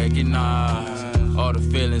 had to recognize all the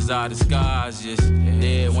feelings I disguise. Just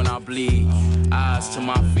dead when I bleed. Eyes to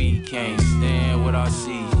my feet, can't stand what I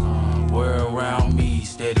see. World around me,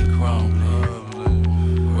 steady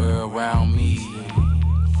crumbling. World around me.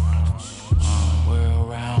 World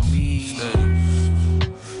around me. Steady.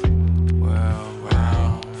 World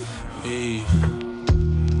around me.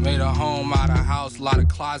 Made a home out of house, lot of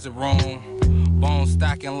closet room. Bones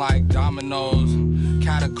stacking like dominoes.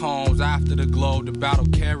 Catacombs after the globe, the battle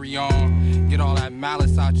carry on. Get all that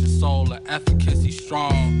malice out your soul, the efficacy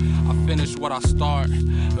strong. I finished what I start.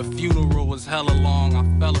 The funeral was hella long. I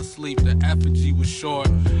fell asleep, the effigy was short.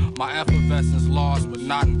 My effervescence lost, but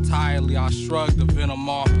not entirely. I shrugged the venom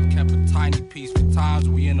off and kept a tiny piece for times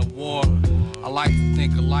we in a war. I like to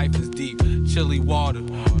think of life as deep, chilly water.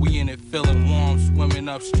 We in it feeling warm, swimming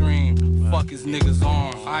upstream. Fuck his niggas'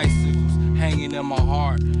 arm, icicles hanging in my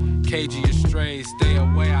heart. Cagey astray, stay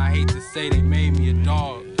away. I hate to say they made me a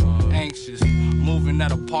dog. Anxious, moving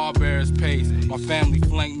at a pallbearer's pace. My family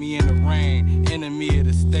flanked me in the rain, enemy of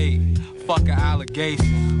the state. Fuck an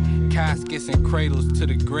allegation. Caskets and cradles to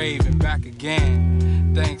the grave and back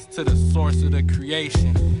again. Thanks to the source of the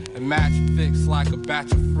creation. A match fixed like a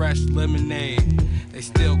batch of fresh lemonade. They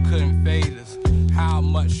still couldn't fade us. How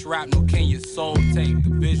much shrapnel can your soul take?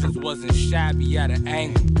 The visions wasn't shabby at an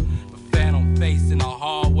angle. The phantom face in a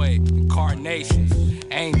hallway. Incarnations,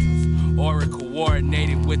 angels. Aura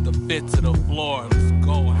coordinated with the fit to the floor. Let's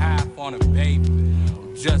go half on a baby.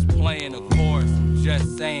 I'm just playing a chorus. I'm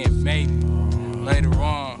just saying maybe. Later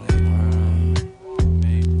on.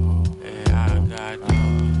 Yeah, I got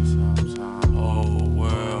the whole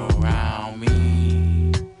world around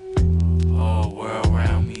me. Whole world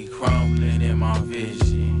around me crumbling in my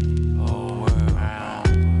vision. Whole world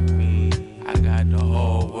around me. I got the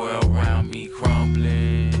whole world around me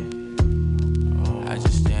crumbling. I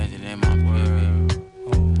just standing in my pivot.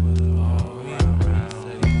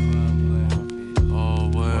 Whole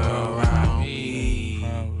world around me.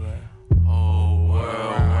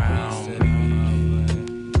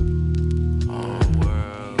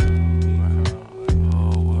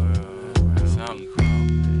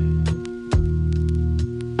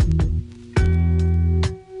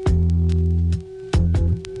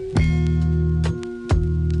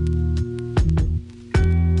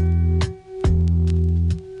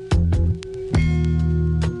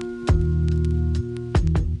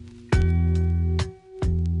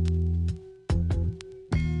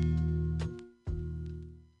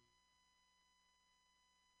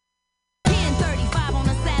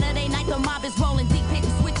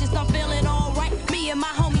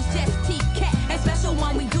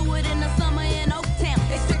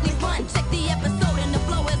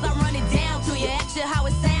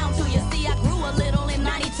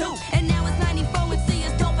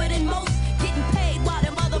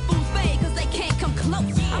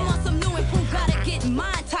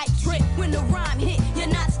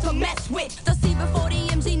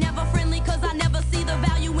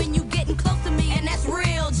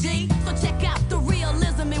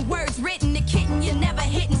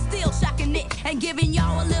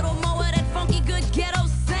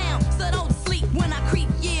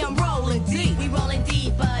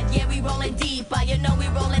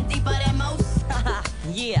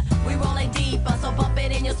 We rolling deeper, so bump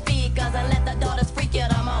it in your speakers and let the daughters freak you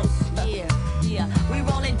the most. Yeah. We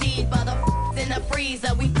rolling deeper, the in the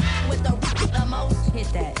freezer. We with the most. Hit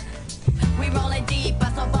that. We rolling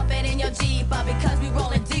deeper, so bump it in your Jeeper because we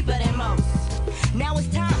rolling deeper than most. Now it's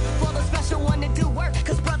time for the special one to do work,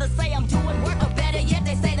 cause brothers say I'm doing work, or better yet,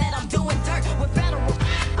 they say that I'm doing dirt. With federal,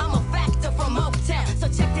 I'm a factor from Oaktown. So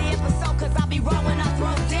check the episode, cause I be raw when I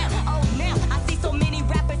throw down. Oh, now I see so many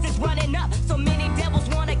rappers is running up. So many devils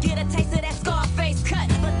wanna get a taste of that Scarface cut.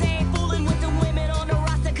 But they ain't fooling with the women on the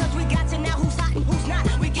roster, cause we got you now. Who's hot and who's not?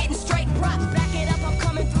 We getting straight props. Back it up, I'm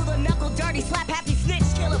coming through the knuckle dirty. Slap happy snitch,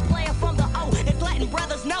 killer player from the O. It's letting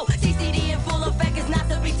brothers know CCD in full effect is not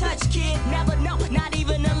to be touched, kid. Never know, not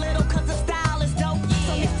even a little, cause the style is dope.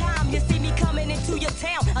 So next time you see me coming into your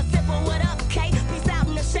town, a sip of what up, K? Peace out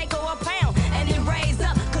in a shake or a pound. And then raise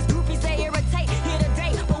up, cause groupies they irritate here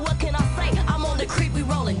today. But what can I say? I'm on the creep, we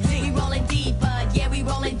rolling deep. We rolling deeper, yeah, we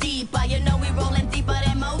rolling deeper. You know we rolling deeper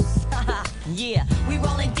than most. Yeah, we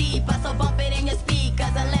rolling deeper, so bump it in your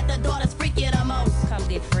speakers and let the daughters freak you the most. Come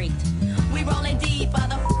get freaked. We rolling deeper,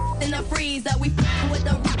 the in the freezer. We with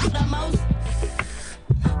the most.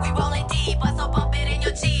 We rolling deeper, so bump it in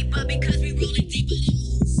your Jeeper because we rolling deeper than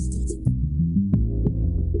most.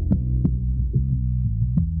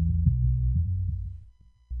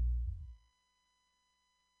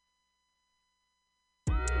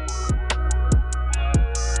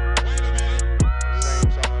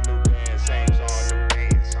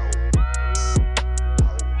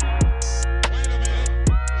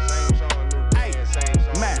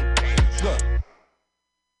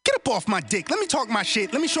 Off my dick, let me talk my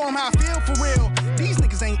shit, let me show them how I feel for real. These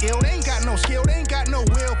niggas ain't ill, they ain't got no skill, they ain't got no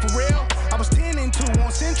will for real. I was 10 and 2 on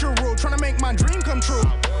Central Road, trying to make my dream come true.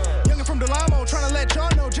 Youngin' from Delamo, trying to let y'all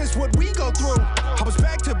know just what we go through. I was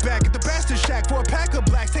back to back at the Bastard Shack for a pack of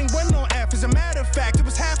blacks. Ain't wasn't no F, as a matter of fact, it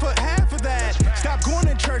was half of that. Stop going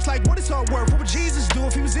to church, like what it's all worth. What would Jesus do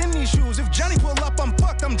if he was in these shoes? If Johnny pull up, I'm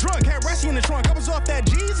fucked, I'm drunk. Had Ressie in the trunk, I was off that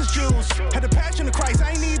Jesus juice. Had the passion of Christ,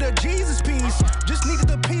 I ain't need a Jesus piece. Just needed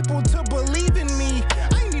the people to believe in me.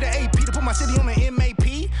 I ain't need an AP to put my city on the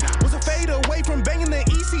MAP. Was a fade away from banging the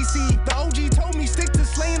ECC. The OG told me stick to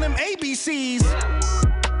slaying them ABCs.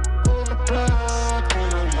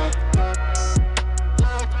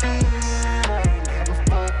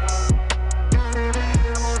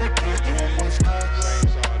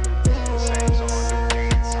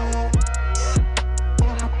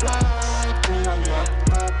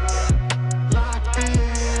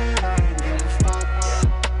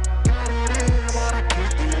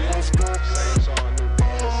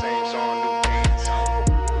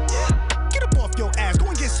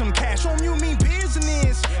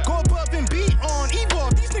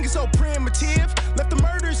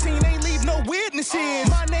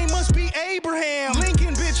 My name must be Abraham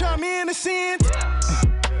Lincoln, bitch, I'm innocent.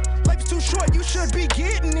 Life is too short, you should be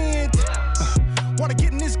getting it. Wanna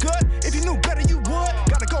get in this gut? If you knew better, you would.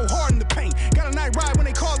 Gotta go hard in the paint. Got a night ride when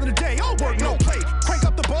they call it a day. All work, no play. Crank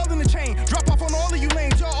up the ball in the chain. Drop off on all of you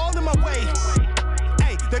lanes, y'all all in my way.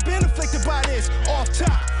 Hey, they've been afflicted by this. Off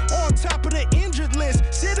top, on top of the injured list.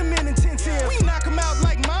 Sit them in intensive. We knock them out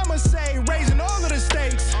like mama say, raising all of the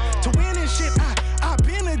stakes. To win and shit, I've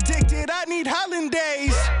been addicted, I need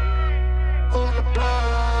hollandaise. On the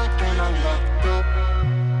block and I'm locked up.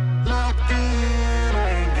 Locked in, I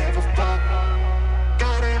ain't never fucked.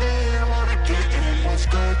 Got it in, wanna get in, what's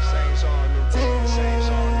good? Same song, new dance, same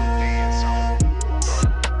song, new dance song.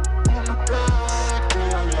 On the block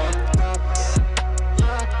and I'm locked up.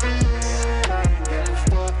 Locked in, I ain't never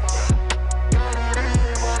fucked. Got it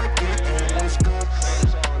in, wanna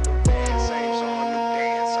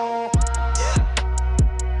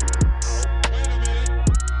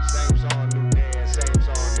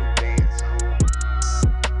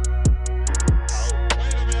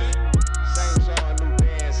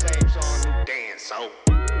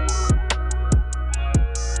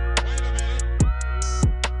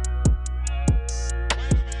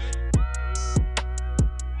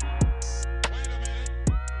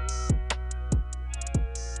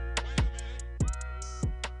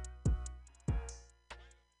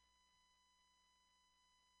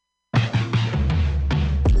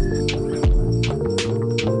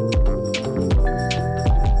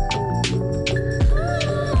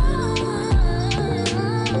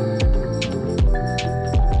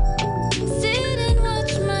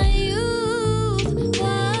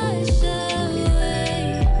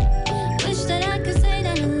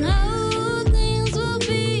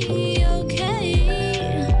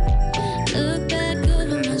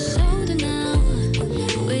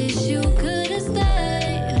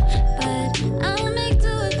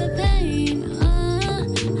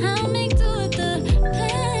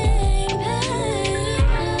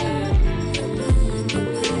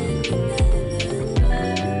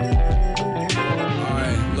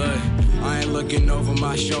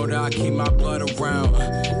older, I keep my blood around.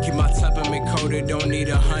 Keep my temperament coated, don't need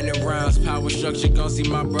 100 rounds. Power structure, gon' see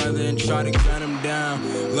my brother and try to gun him down.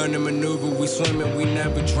 Learn to maneuver, we swimming, we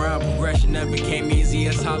never drown. Progression never came easy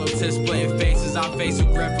as hollow tips, splitting faces. I face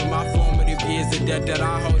regret for my formative years. The debt that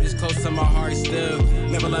I hold is close to my heart still.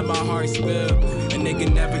 Never let my heart spill. A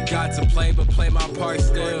nigga never got to play, but play my part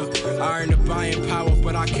still. I earned the buying power,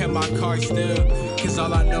 but I kept my card still. Cause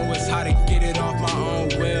all I know is how to get it off my own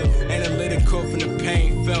will. Analytical from the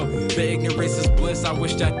pain felt. The ignorance is bliss, I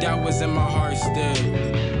wish that doubt was in my heart still.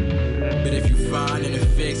 But if you find and a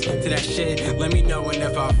fix to that shit, let me know. And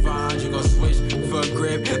if I find you gon' switch for a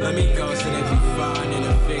grip, let me go. Said if you find and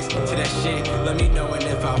a fix to that shit, let me know. And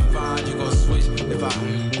if I find you gon' switch, if I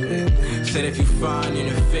said if you find and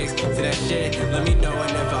a fix to that shit, let me know.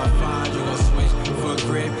 And if I find you gon' switch for a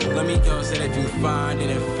grip, let me go. Said if you find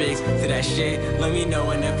and a fix to that shit, let me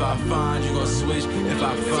know. And if I find you gon' switch, if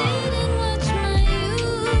I find.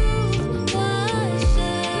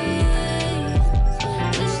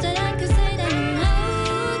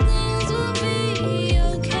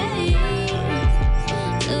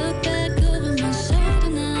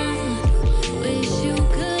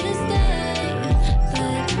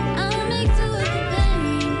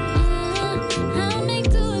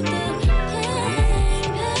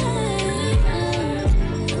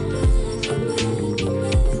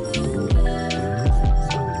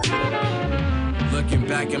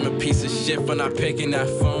 I'm a piece of shit for not picking that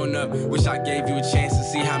phone up. Wish I gave you a chance to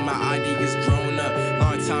see how my ideas grown up.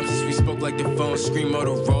 Long time since we spoke like the phone screen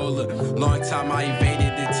Motorola. Long time I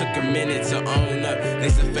evaded, it took a minute to own up. They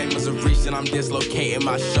said fame was a reach and I'm dislocating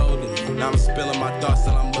my shoulder. Now I'm spilling my thoughts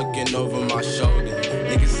and I'm looking over my shoulder.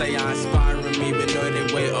 Niggas say I inspire them even though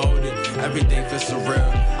they way older. Everything feels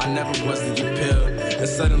surreal, I never was the appeal. And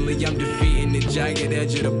suddenly I'm defeating the jagged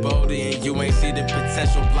edge of the boulder. And you ain't see the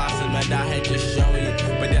potential blossom that I had just shown you.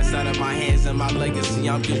 But that's out of my hands and my legacy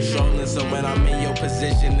I'm controlling. So when I'm in your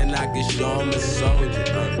position, then I can show them a soldier.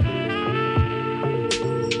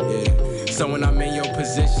 Yeah. So when I'm in your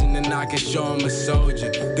position, then I can show them a soldier.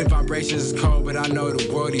 The vibrations is cold, but I know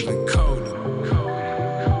the world even colder.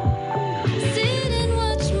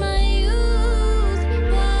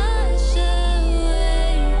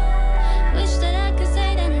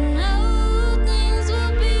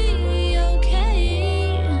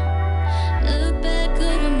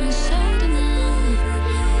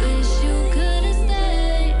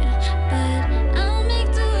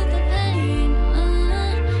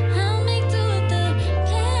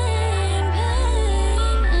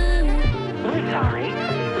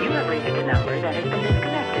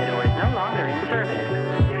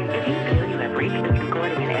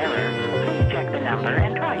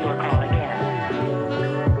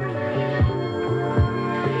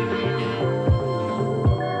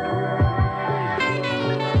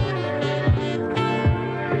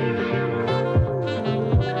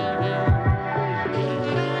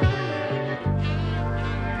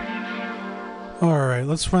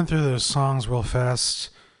 Let's run through those songs real fast.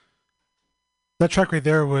 That track right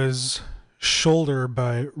there was Shoulder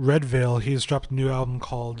by Red Veil. He's dropped a new album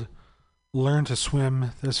called Learn to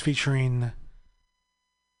Swim that's featuring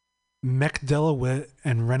Mech Delawit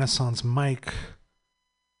and Renaissance Mike.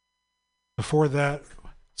 Before that,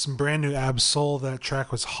 some brand new Ab Soul. That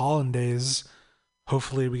track was Hollandaise.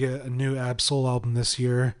 Hopefully we get a new Ab Soul album this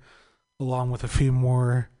year, along with a few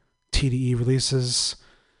more TDE releases.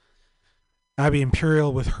 Abby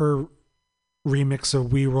Imperial with her remix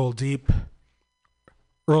of We Roll Deep.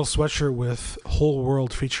 Earl Sweatshirt with Whole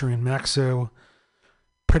World featuring Maxo.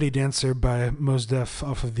 Pretty Dancer by Mos Def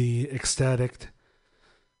off of the Ecstatic.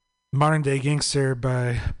 Modern Day Gangster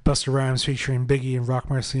by Busta Rhymes featuring Biggie and Rock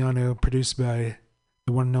Marciano, produced by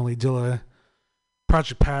the one and only Dilla.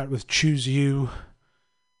 Project Pat with Choose You.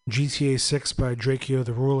 GTA 6 by Drakeo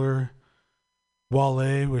the Ruler.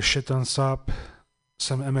 Wale with Shit Don't Stop.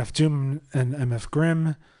 Some MF Doom and MF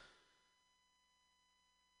Grimm.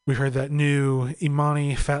 We heard that new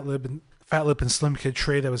Imani, Fat Lip and Slim Kid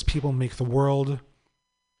Trey that was People Make the World.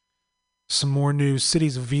 Some more new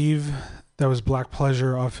Cities of Vive. That was Black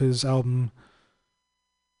Pleasure off his album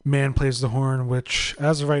Man Plays the Horn, which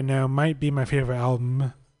as of right now might be my favorite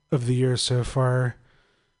album of the year so far.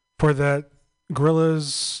 For that,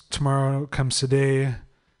 Gorillaz, Tomorrow Comes Today,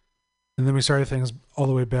 and then we started things all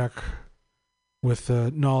the way back with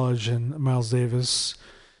Knowledge and Miles Davis.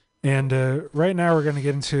 And right now we're going to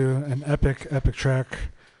get into an epic track.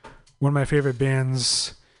 One of my favorite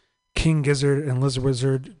bands, King Gizzard and Lizard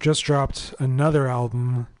Wizard, just dropped another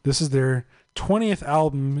album. This is their 20th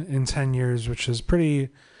album in 10 years, which is pretty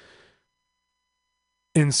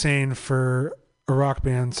insane for a rock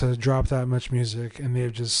band to drop that much music, and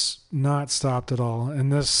they've just not stopped at all.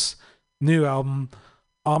 And this new album,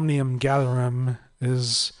 Omnium Gatherum,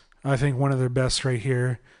 is, I think, one of their best right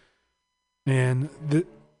here. And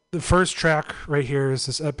the first track right here is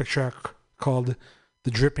this epic track called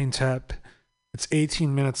The Dripping Tap. It's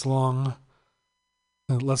 18 minutes long.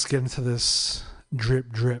 And let's get into this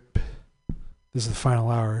drip drip. This is the final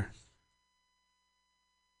hour.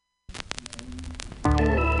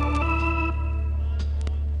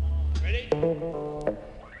 Ready?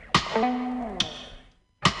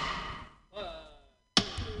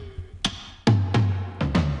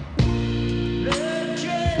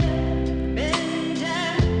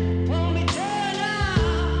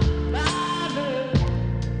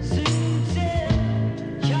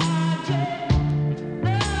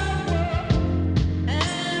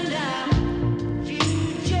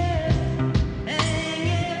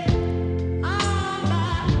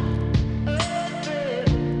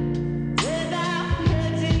 Without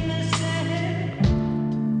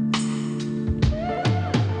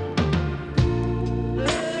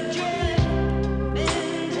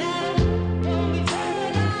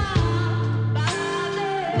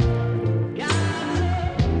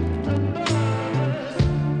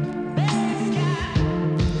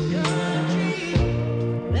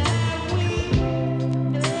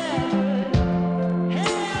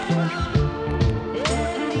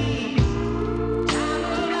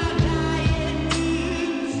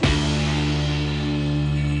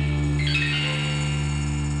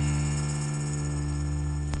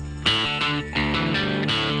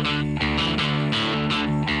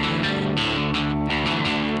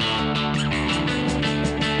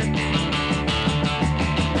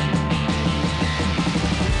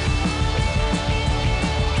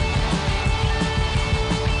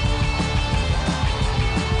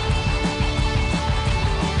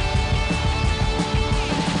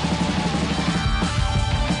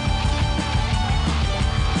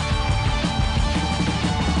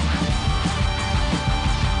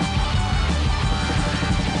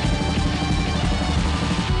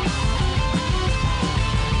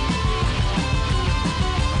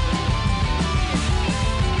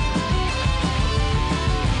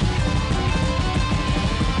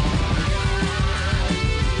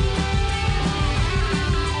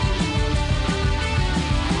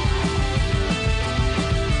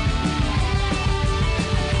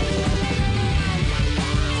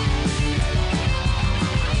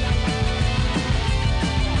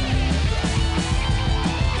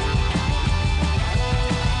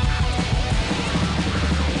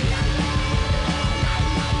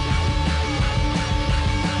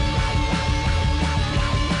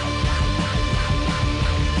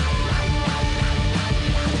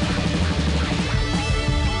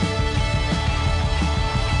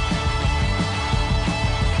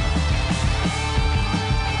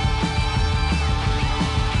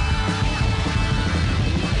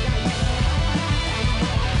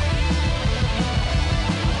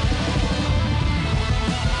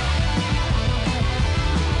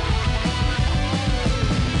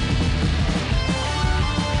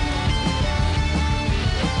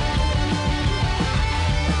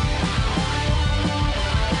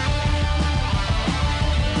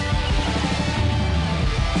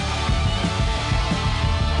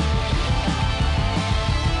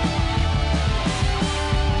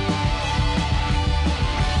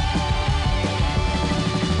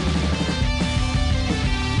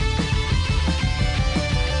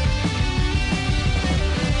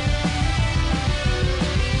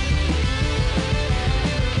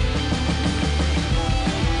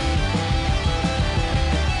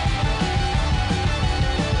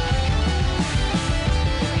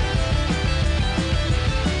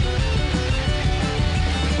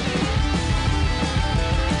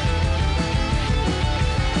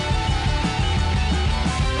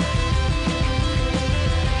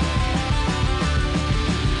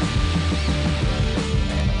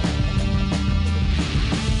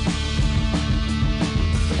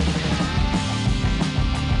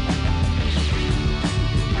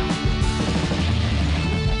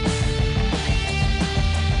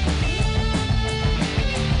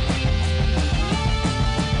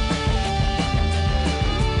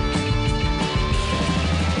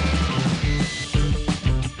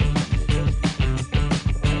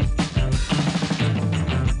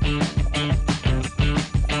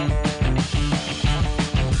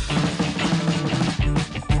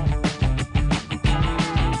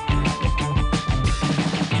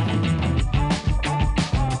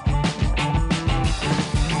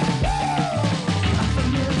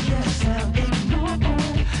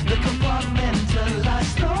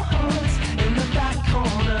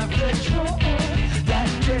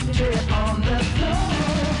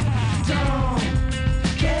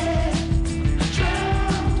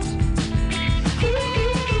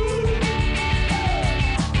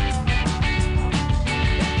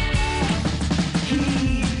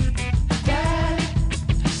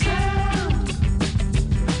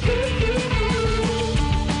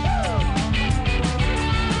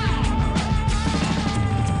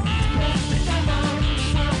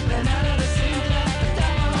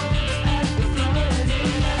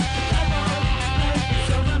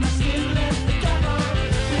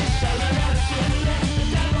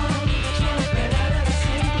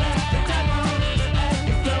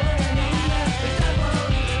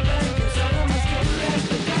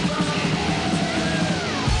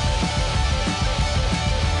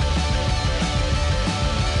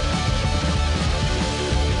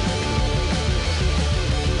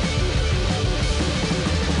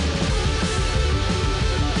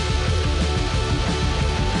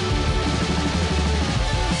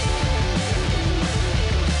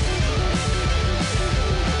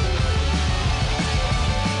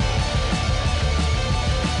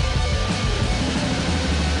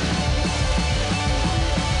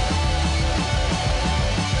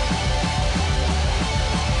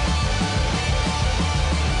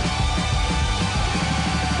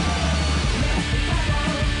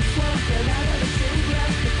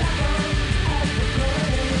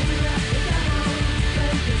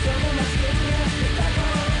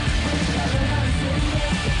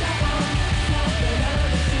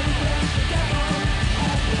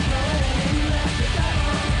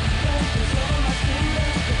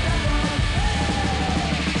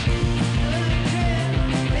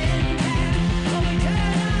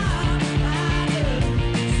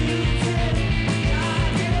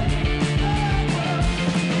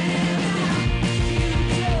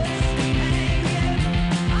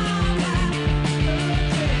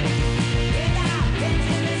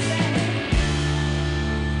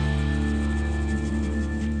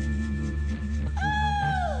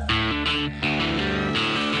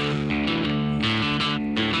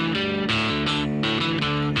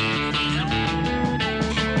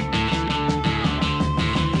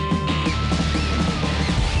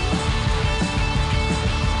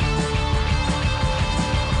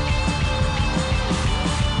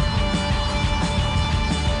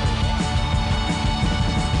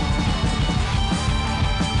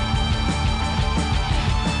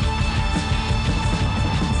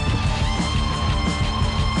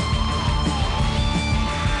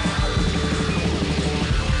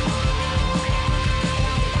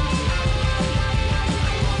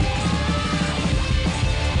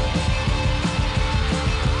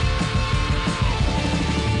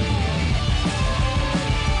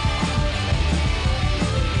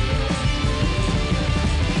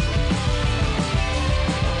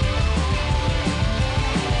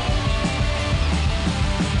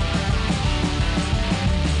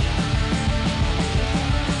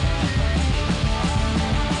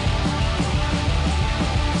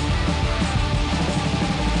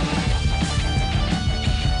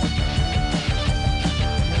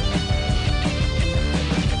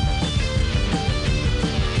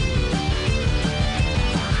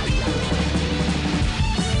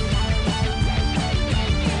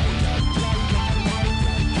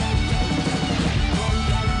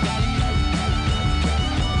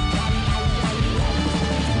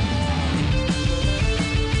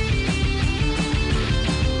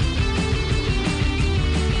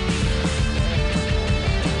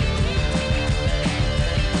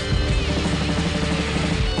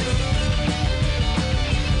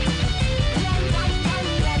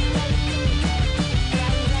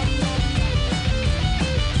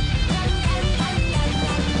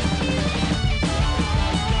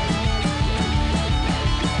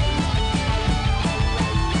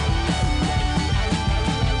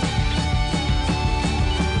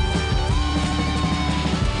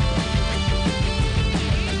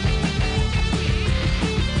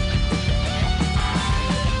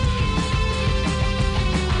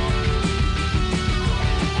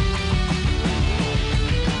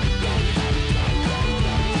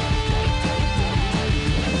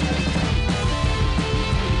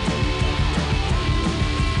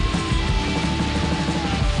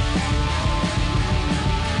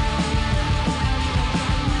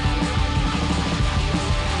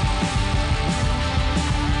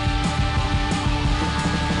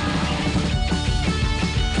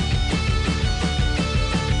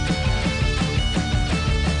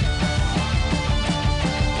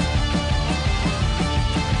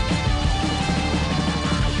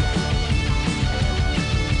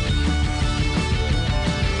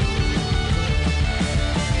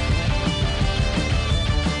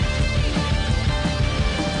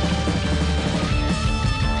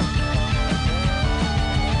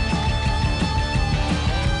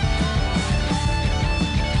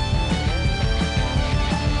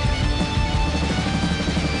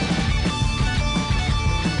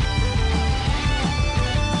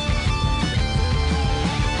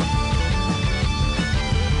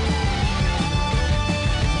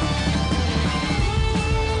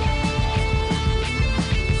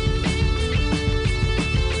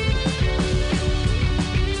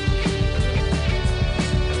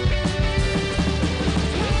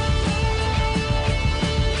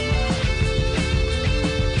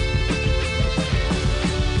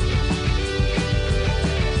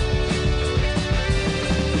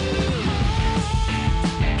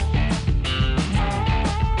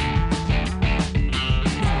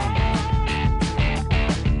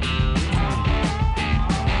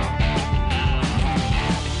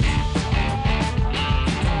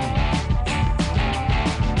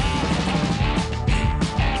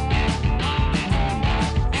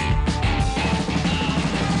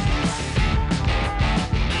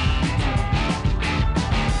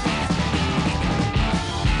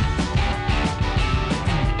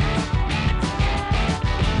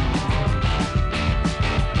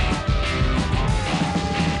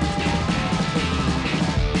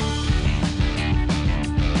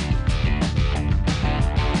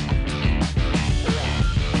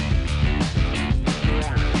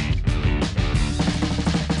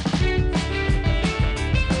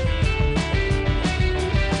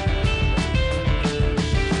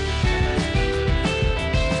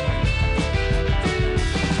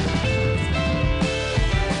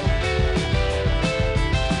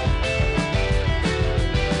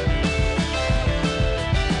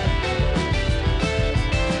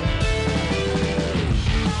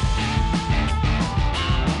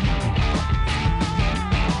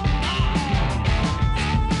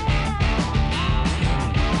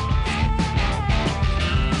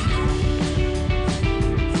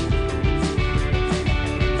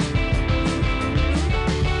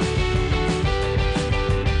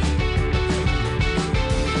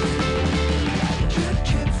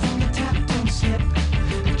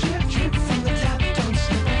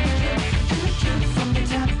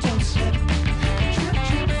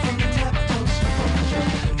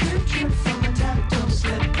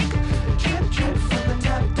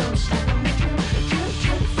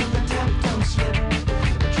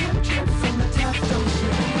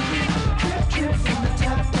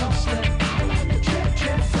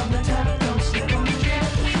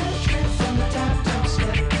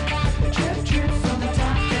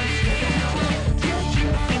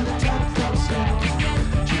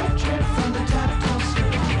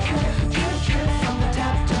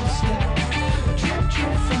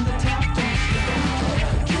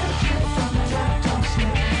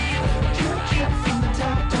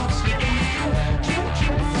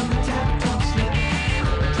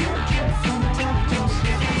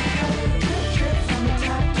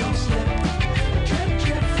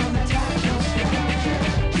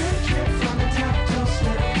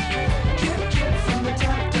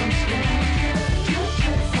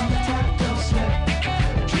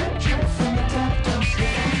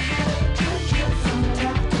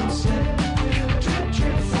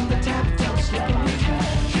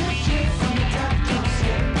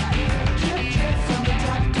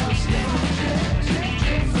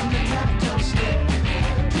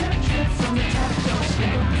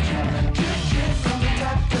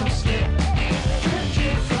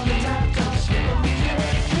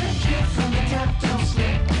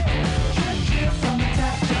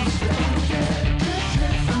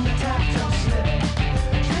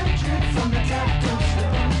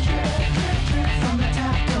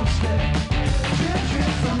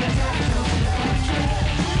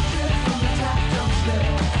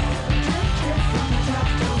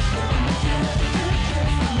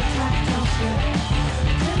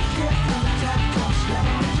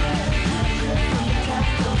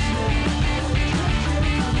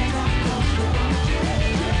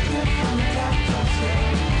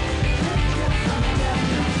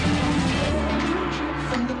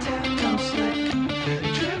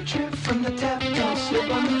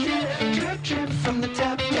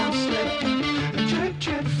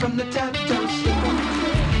from the tap, don't slip on.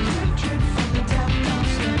 Drip, drip from the tap, don't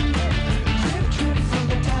slip. Drip, drip from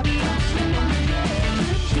the tap, don't slip on.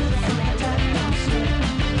 Drip, drip from the tap, don't slip.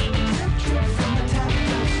 Drip, drip from the tap,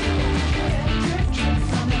 don't slip. Drip, drip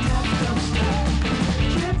from the tap, don't slip.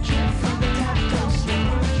 Drip, drip from the tap, don't slip.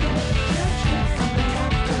 Drip, drip from the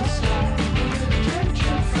tap, don't slip. Drip,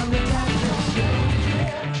 drip from the tap, don't slip.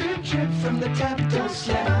 Drip, drip from the tap, don't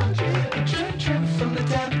slip. Drip, drip from the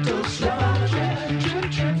tap, don't slip. Drip,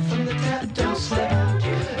 drip from the tap, don't slip.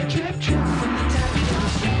 Drip, drip from the tap, don't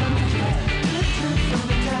slip. Drip, drip from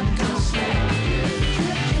the tap, don't slip.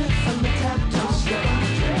 Drip, drip from the tap, don't slip.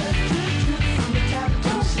 Drip, drip from the tap,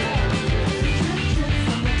 don't slip. Drip, drip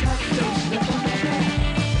from the tap, don't slip.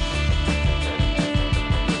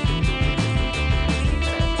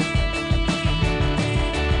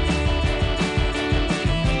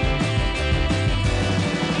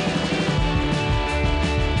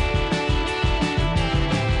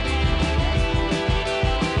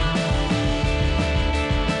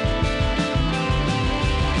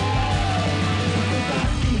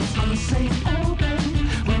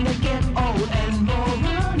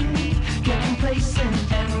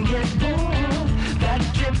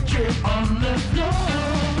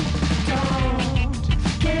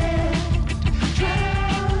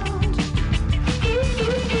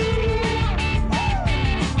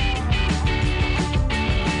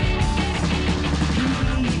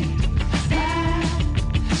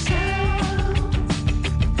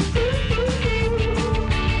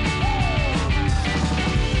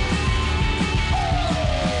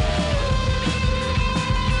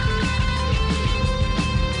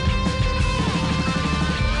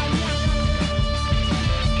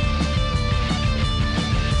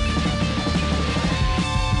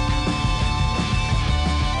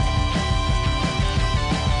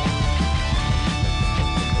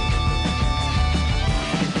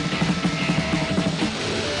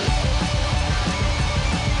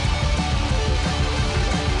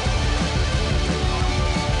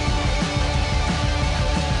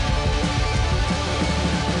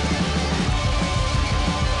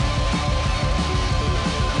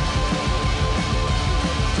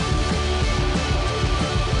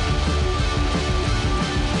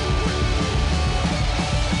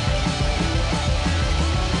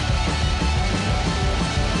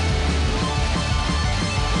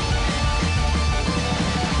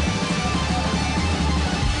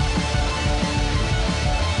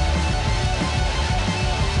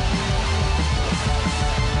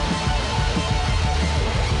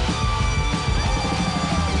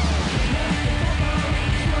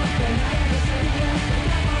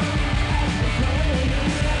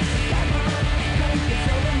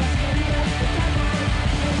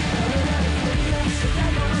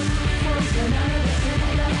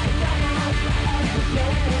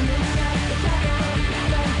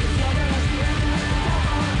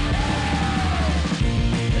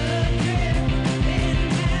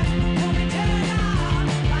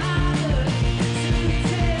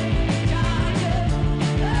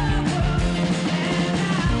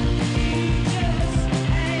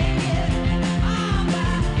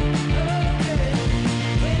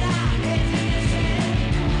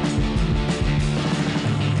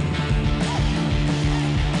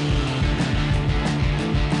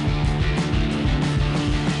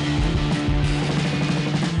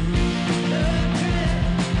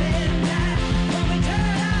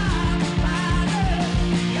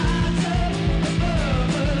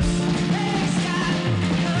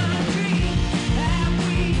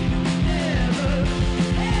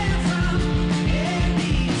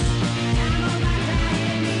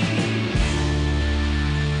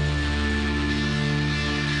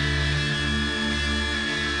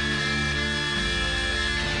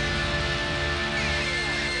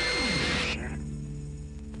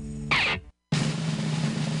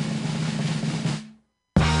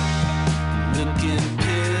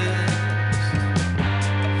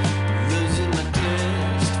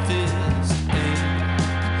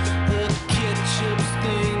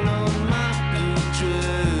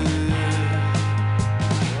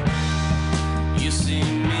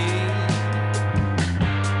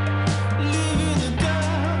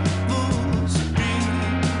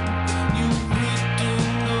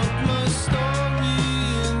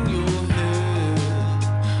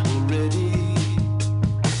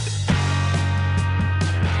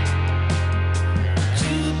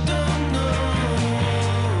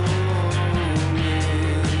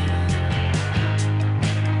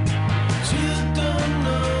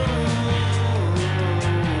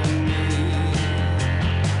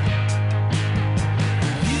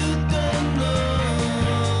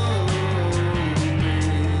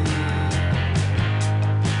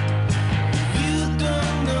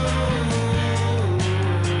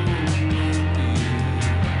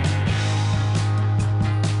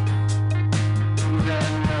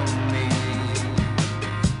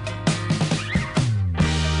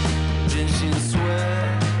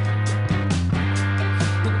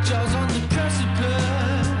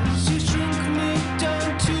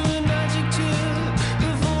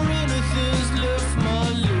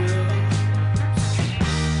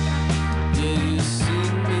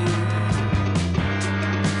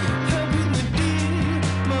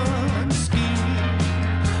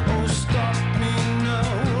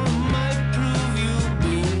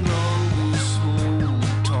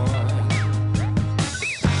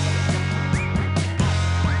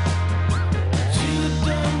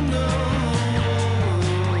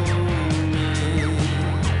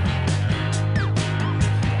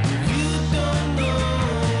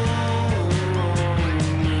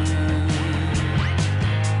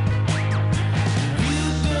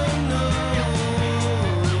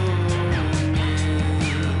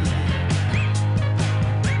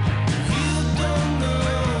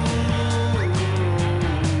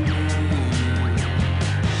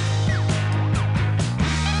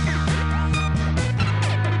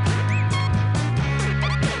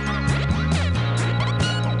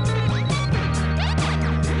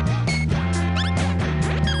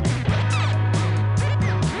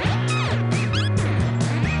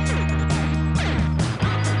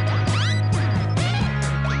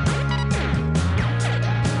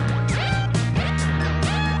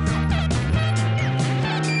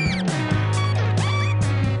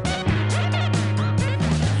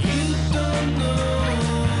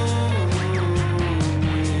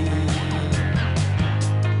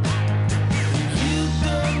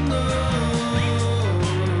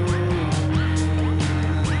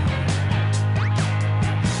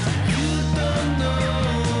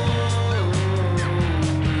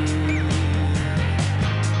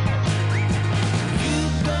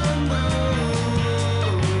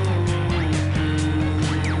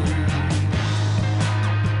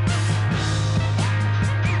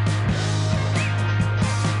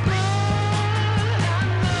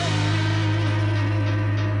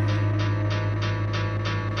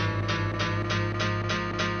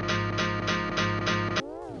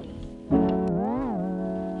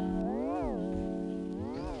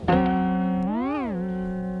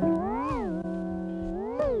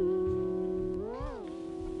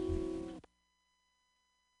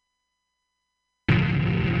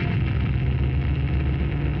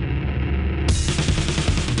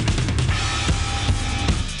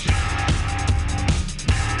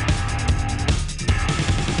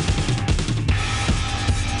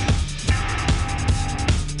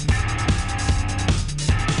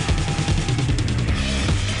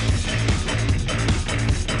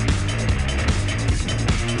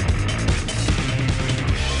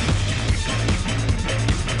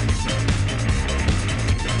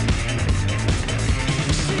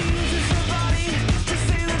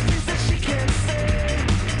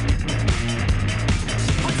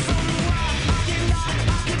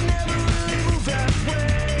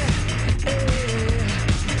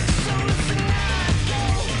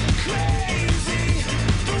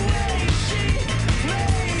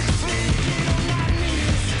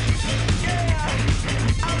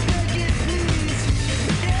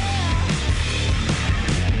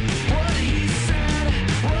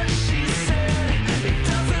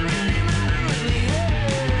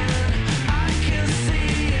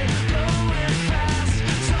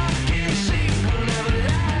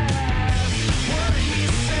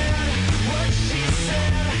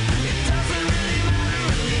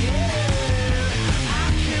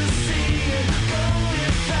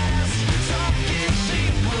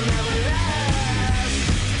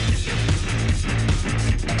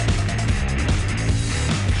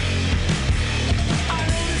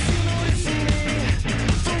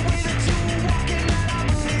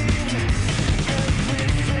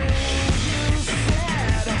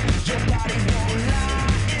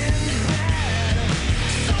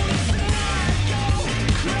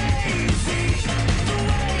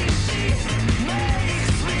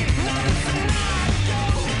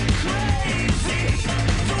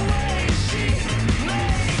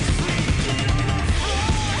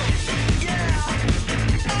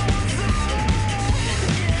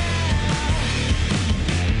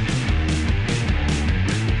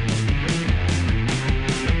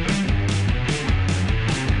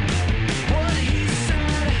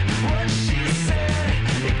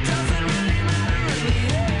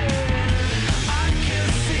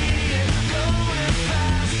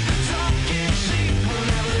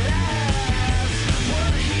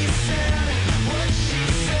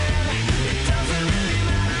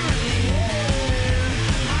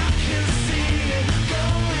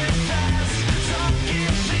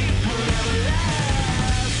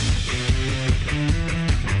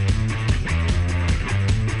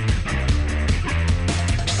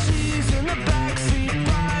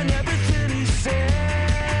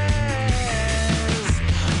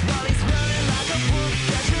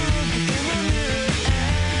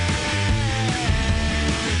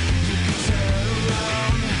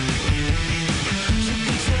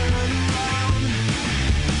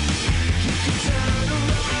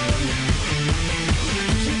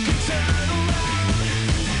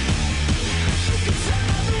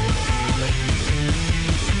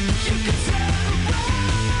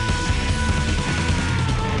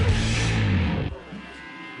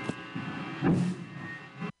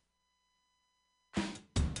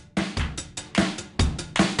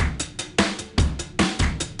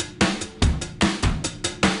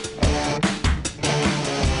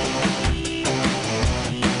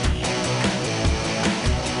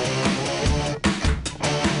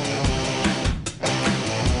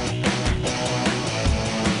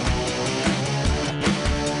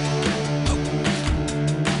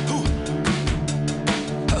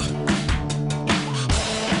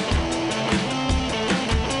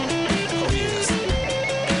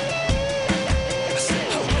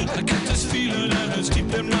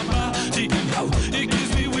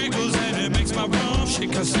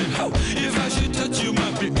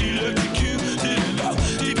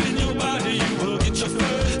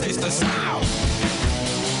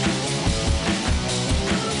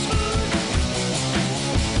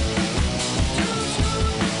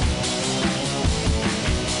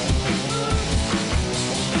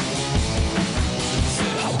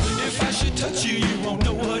 If I should touch you, you won't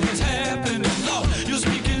know what is happening. Lord, you'll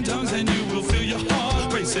speak in tongues and you will feel your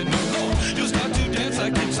heart racing. Lord, you'll start to dance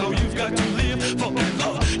like it's all you've got to live for.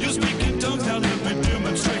 Lord, you'll speak in tongues, now let me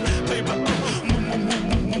demonstrate. Baby,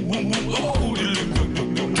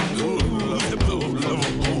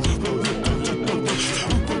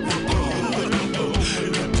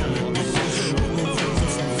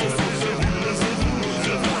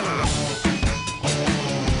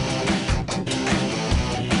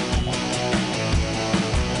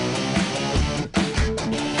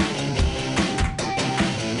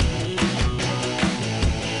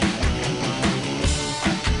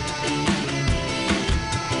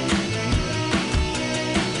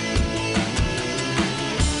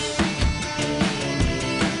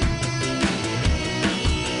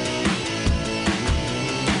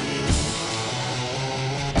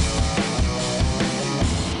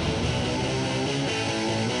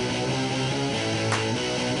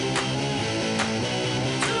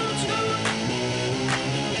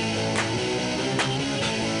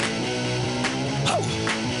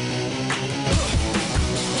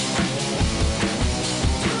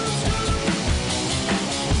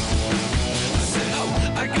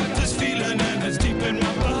 I got this feeling and it's deep in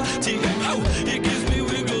my body. And oh, it gives me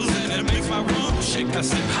wiggles and it makes my rump shake. I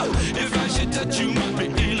said, oh, if I should touch you, might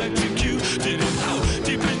be electrocuted. And oh,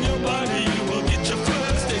 deep in your body, you will get your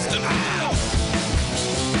first taste of ow.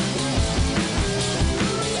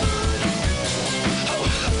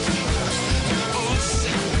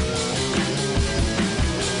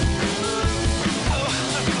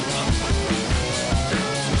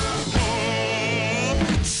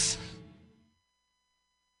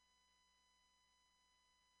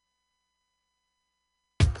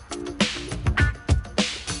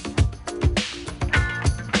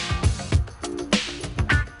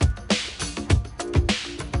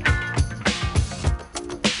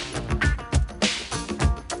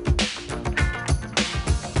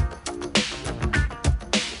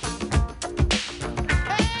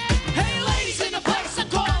 Hey, ladies in the place, I'm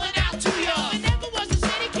calling out to ya. If it never was a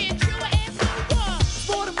city kid, true answer was. It's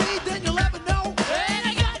more to me than you'll ever know. And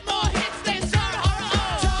I got more hits than Sarah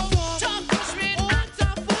Horror. Tom Cushman,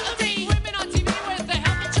 one-time foolery. Women on TV with the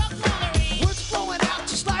help of Chuck Woolery. Words flowing out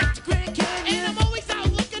just like the Grand Canyon. And I'm always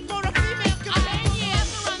out looking for a female companion. Yeah,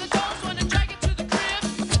 around the doors when I drag it to the crib.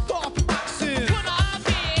 Took off your boxing. Put on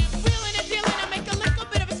bib. Wheeling and dealing, I make a little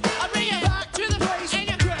bit of a steal. I bring it back to the place and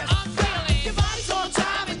your dress. I'm feeling. Your body's on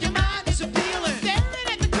time and your mind is appealing. Staring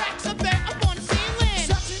at the cracks up there up on the ceiling.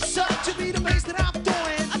 Such and such, you be the bass that I'm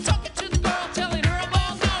throwing. I'm talking to the girl, telling her I'm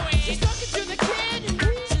all knowing. She's talking to the kid, and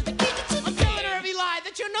to the kid, to the I'm telling her every lie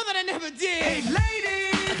that you know that I never did. Hey,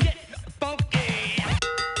 ladies, get funky.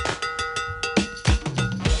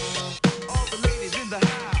 All the ladies in the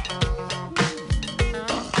house.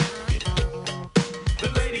 The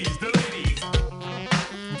ladies, the ladies.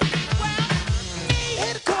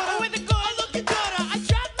 Hit a corner with a girl, look at daughter. I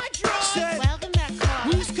dropped my drawers. Welcome back, Carl.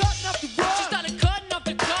 We was cutting up the rug. She started cutting up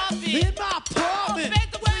the coffee. In my apartment.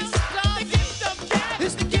 The gift of cat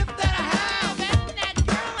is the gift that I have. And that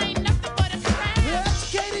girl ain't nothing but a crab.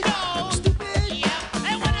 Educated. No. Stupid. Yeah.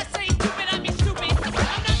 And when I say stupid, I mean stupid. I'm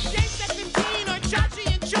not James at 15 or Chachi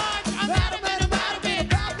in charge. I'm Adam and I'm out of it.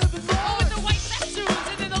 Oh, with the white tattoos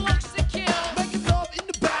and then the looks that kill. Making love in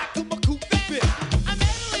the back of my coupe fit. I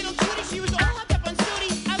met a little cutie, she was all hopped up on Sooty.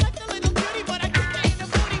 I liked the little cutie, but I couldn't get in the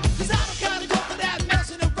booty. Cause I don't kinda go for that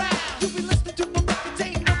messing around. You be listening to my record,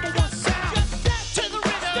 ain't #1 sound. Just step to the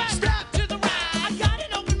rhythm, step to the rhyme. I got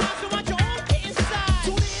an open mouth, so want you all get inside.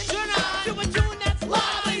 Tune in, turn on to a tune that's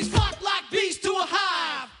live. Ladies flock like bees to a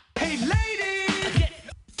hive. Hey, ladies, get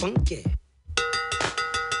funky.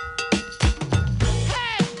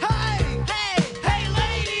 Hey, hey, hey, hey,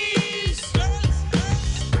 ladies.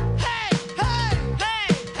 Hey, hey, hey,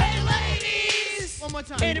 hey, ladies. One more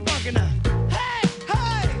time. Hit it funky now. Hey,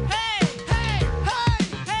 hey, hey, hey, hey,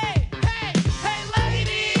 hey, hey, hey,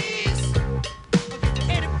 ladies.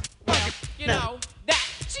 Hit it funky. You know that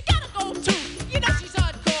she gotta go too. You know she's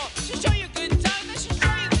hardcore. She'll show you a good time, then she'll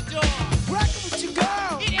show you the door. Rockin' with your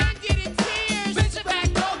girl. It ended in tears. Bitch, a back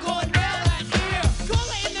door, go and nail that ear. Call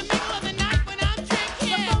her in the middle of the night when I'm drinking.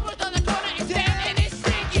 The phone was on the corner and and it's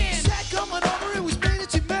stinking. Said coming over, it was me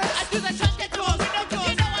that you missed. I do the touch that door, window doors.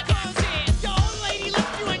 You know what comes in. Your old lady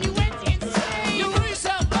left you and you went inside.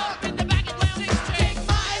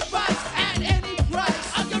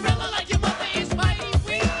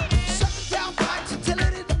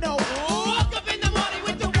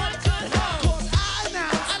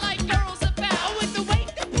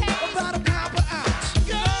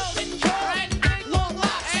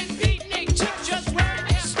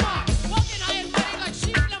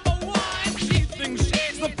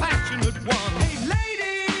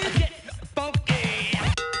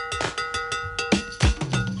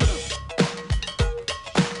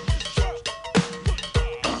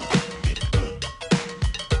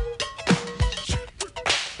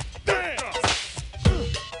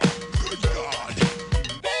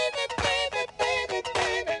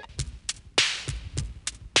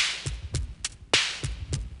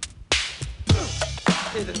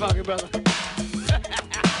 pocket, brother.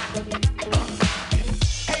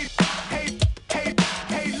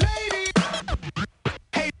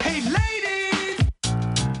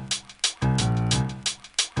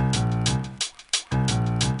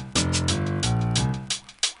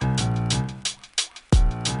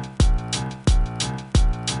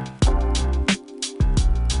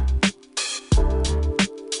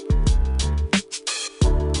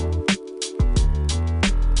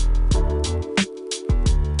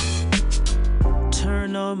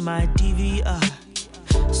 My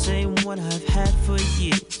DVR, same one I've had for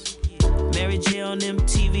years. Mary J on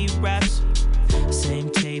MTV raps, same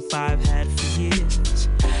tape I've had for years.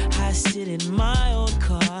 I sit in my old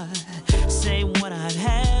car, same one I've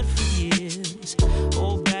had for years.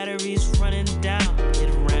 Old batteries running down, it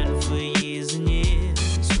ran for years and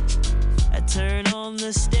years. I turn on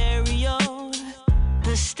the stereo,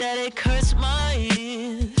 the static hurts my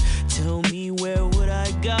ears. Tell me where would I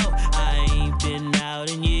go? I ain't been out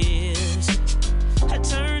in years. I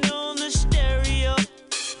turned on the stereo,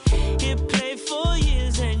 it played for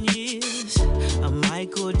years and years. A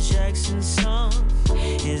Michael Jackson song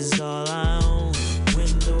is all I own.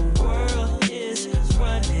 When the world is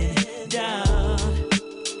running down,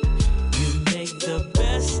 you make the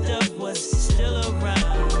best of what's still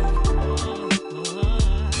around.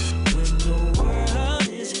 When the world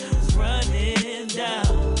is running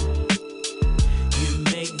down,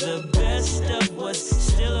 make the best of what's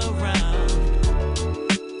still around.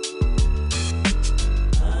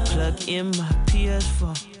 Plug in my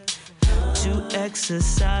PS4 to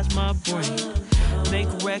exercise my brain. Make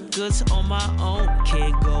records on my own,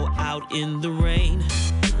 can't go out in the rain.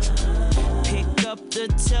 Pick up the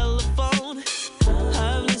telephone,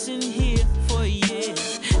 I've listened here for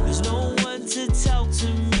years. There's no one to talk to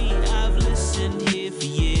me, I've listened here for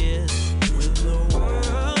years. When the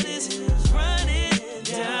world is running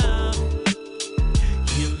down,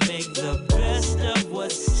 you make the best of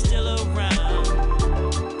what's still around.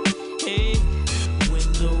 Hey, when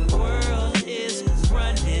the world is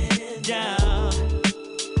running down,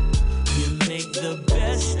 you make the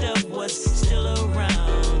best of what's still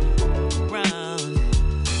around.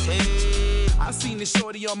 Hey, I seen this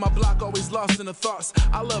shorty on my block, always lost in her thoughts.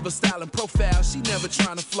 I love her style and profile, she never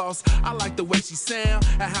trying to floss. I like the way she sound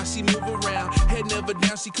and how she move around. Head never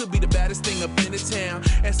down, she could be the baddest thing up in the town.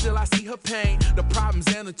 And still I see her pain, the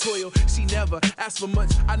problems and the toil. She never asked for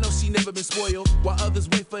much, I know she never been spoiled. While others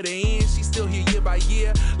wait for the end, she's still here year by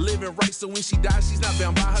year, living right so when she dies, she's not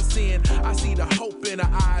bound by her sin. I see the hope in her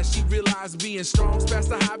eyes, she realized being strong's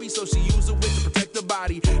past a hobby, so she use her wit to protect her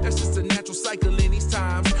body. That's just a natural cycle in these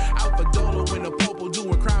times. Out for Dolo when the popo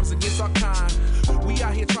doing crimes against our kind. We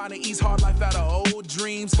out here trying to ease hard life out of old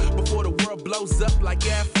dreams before the world blows up like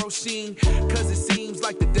Afro Sheen. Cause it seems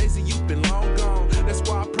like the days of youth been long gone. That's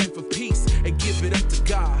why I pray for peace and give it up to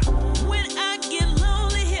God. When I get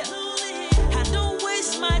lonely here, I don't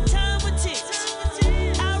waste my time with tears.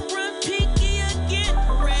 I run Pinky again,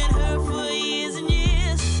 ran her for years and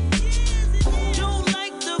years. Don't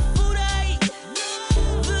like the food I eat,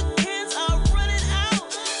 the cans are running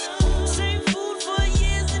out. Same food for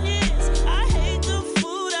years and years, I hate the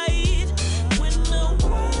food I eat. When the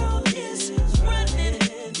world is running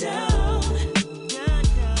down,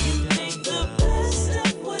 you make the best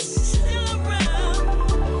of what's still around.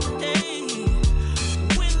 Hey,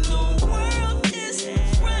 when the world is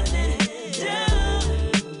running down,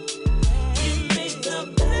 you make the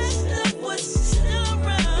best of what's still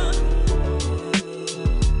around.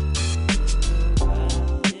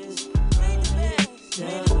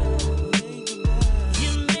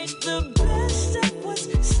 You make the best of what's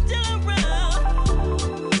still around.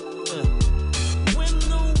 When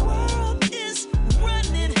the world is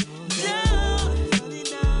running down,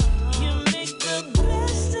 you make the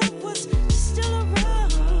best of what's still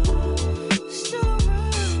around. Still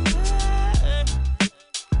around.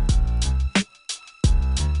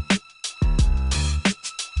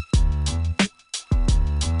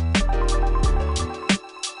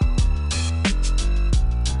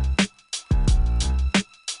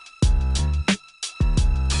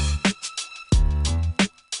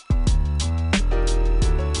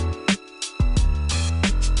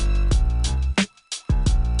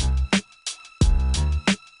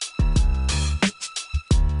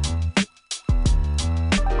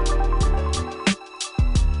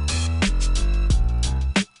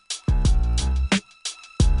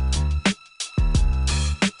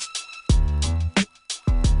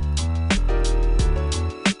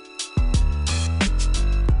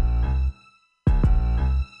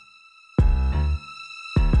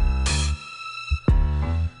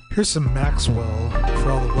 Here's some Maxwell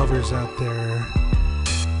for all the lovers out there.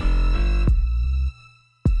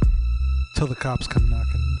 Till the cops come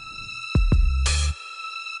knocking.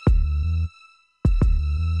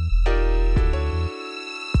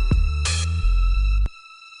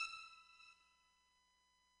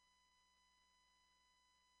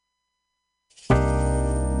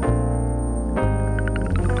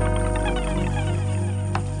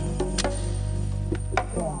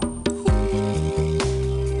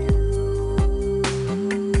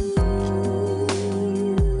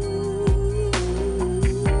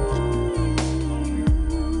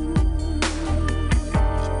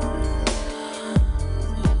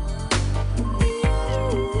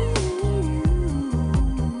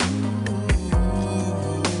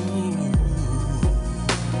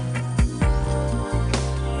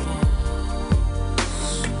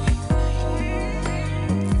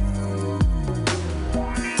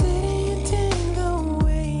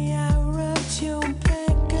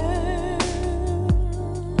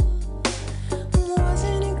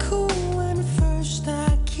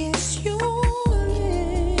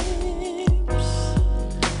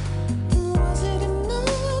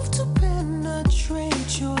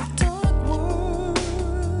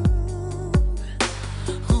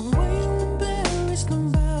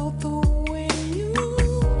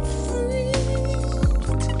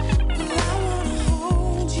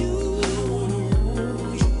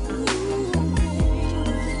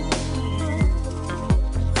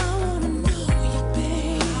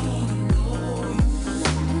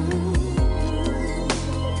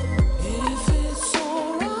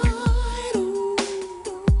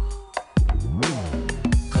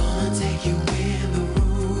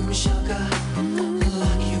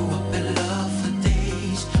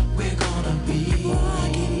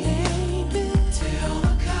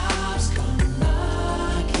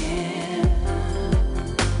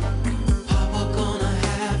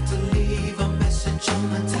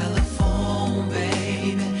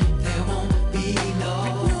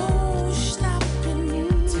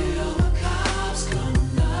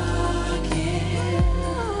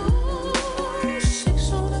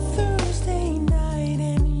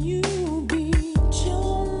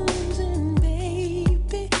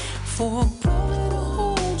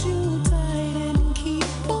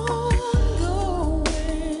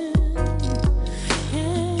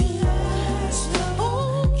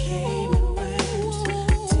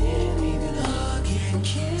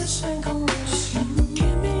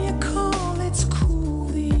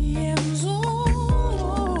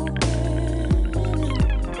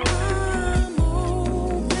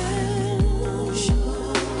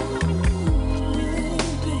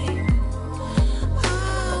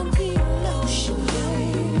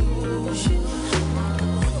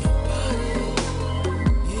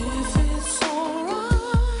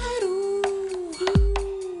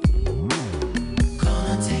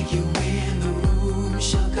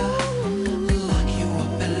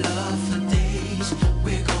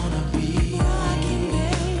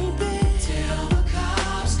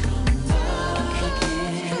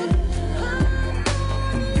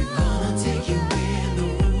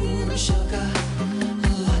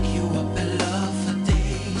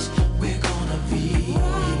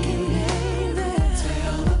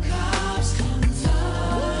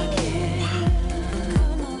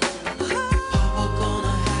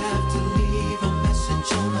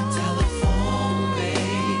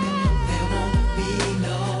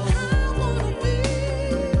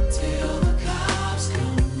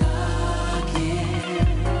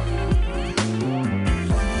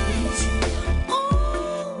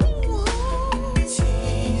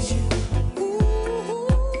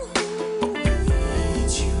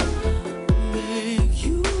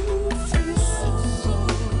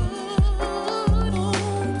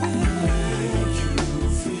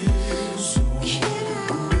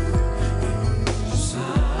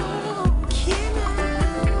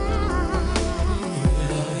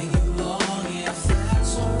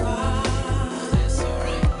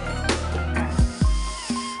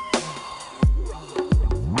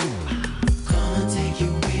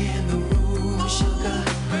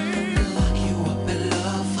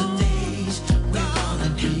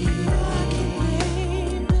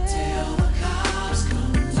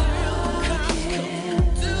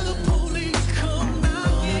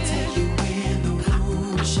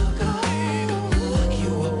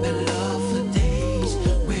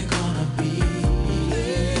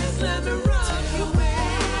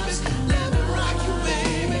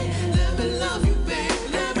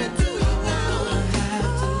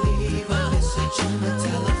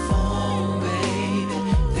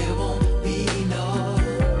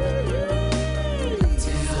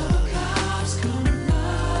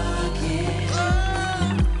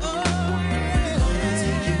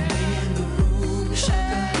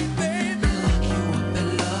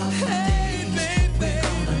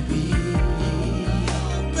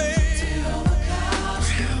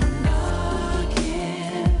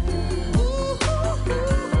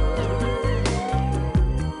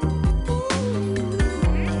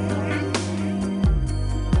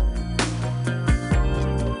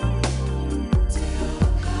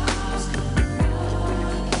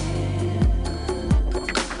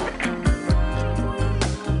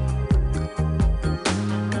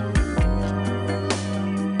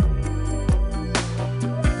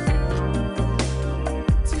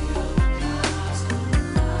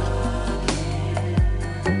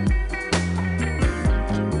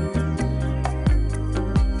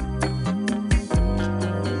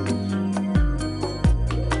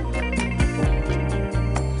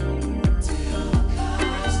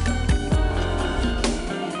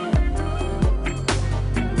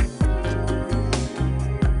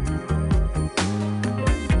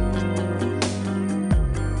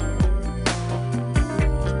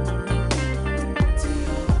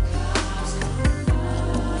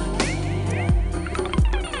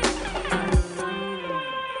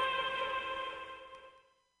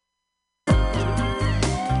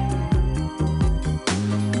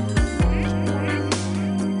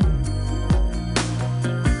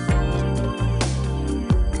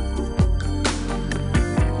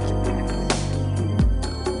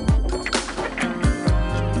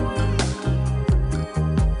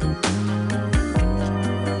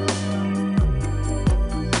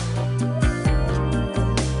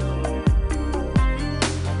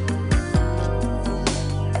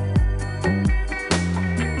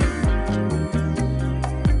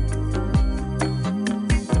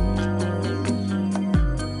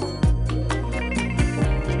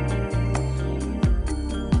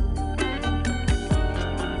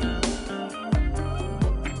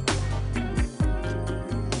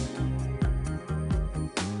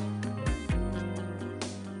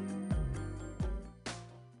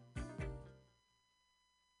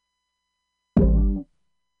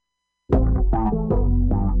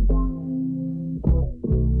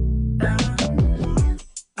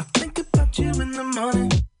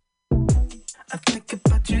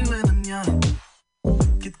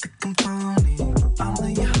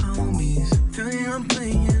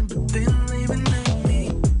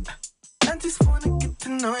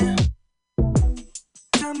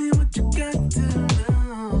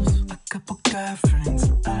 got friends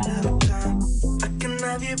out of time. I can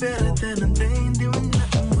have you better than a they ain't doing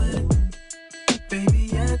nothing with it. Baby,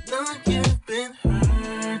 I know you've been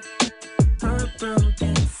hurt,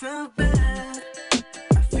 heartbroken so bad.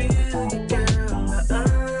 I feel you, girl, I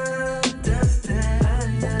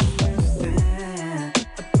understand.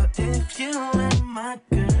 But if you ain't my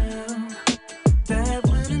girl, that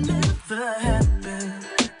would never happen.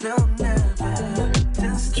 No, never.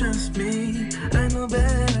 Just trust me, I know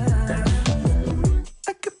better.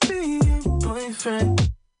 I could be your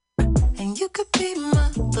boyfriend, and you could be my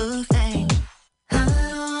boo thing. I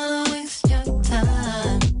don't wanna waste your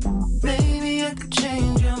time. Maybe I could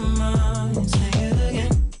change your mind. Say it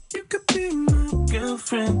again. You could be my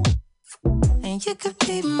girlfriend, and you could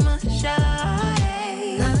be my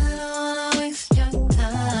shawty. I don't wanna waste your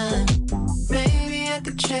time. Maybe I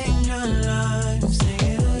could change your life. Say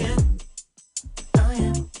it again. Oh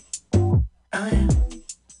yeah. Oh yeah.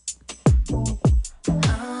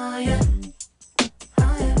 Oh yeah.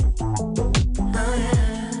 Oh yeah. Oh yeah.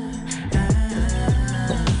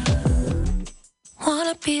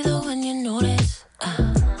 Wanna be the one you notice,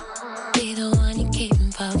 be the one you keep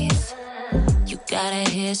in focus. You got a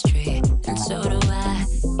history, and so do I.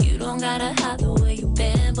 You don't gotta hide the way you've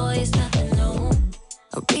been, boy, it's nothing new.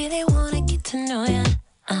 I really wanna get to know ya,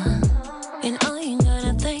 and I ain't got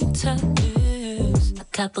a thing to lose. A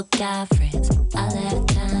couple guy friends, all at a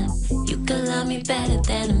time. You could love me better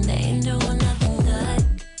than them, they ain't doing nothing good.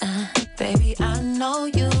 Baby, I know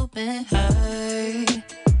you've been hurt,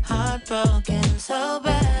 heartbroken so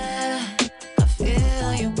bad. I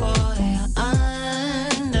feel you, boy, I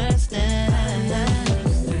understand.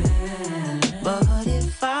 But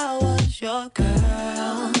if I was your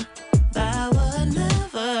girl, that would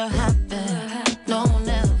never happen. No,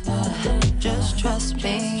 never. Just trust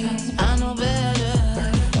me, I know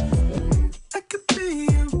better. I could be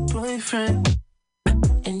your boyfriend,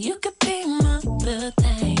 and you could be my little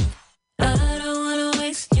thing. I don't wanna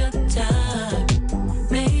waste your time.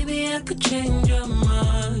 Maybe I could change your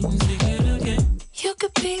mind. Say it again. You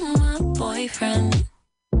could be my boyfriend,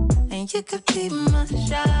 and you could be my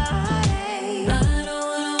shawty. I don't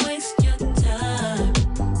wanna waste your time.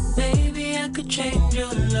 Maybe I could change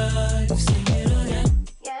your life. Say it again.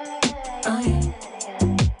 Oh yeah.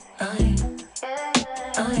 Oh yeah.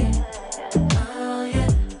 Oh yeah. Oh yeah.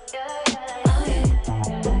 Oh yeah.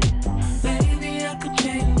 Maybe I could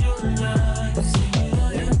change your life. Say it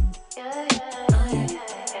again. Oh yeah.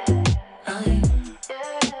 Oh yeah.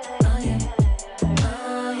 Oh yeah.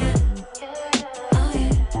 Oh yeah. Oh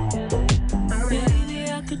yeah. Maybe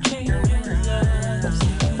I could change your life.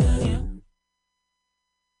 Say it again.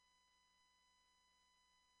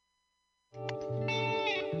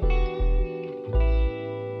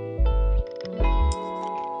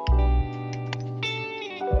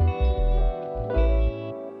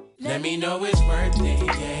 Let me know it's worth it,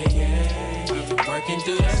 yeah, yeah. I've been working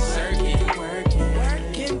through that circuit,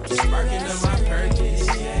 working, sparking up my purpose,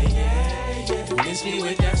 yeah, yeah. You miss me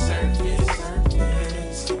with that surface.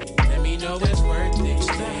 Let me know it's worth it,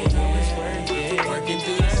 yeah. Working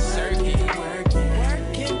through that circuit,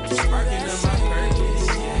 working, sparking up my purpose,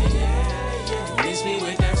 yeah, yeah. You miss me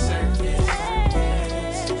with that surface.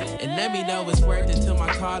 And let me know it's worth it till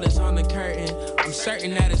my call is on the curtain. I'm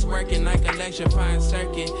certain that it's working like electrifying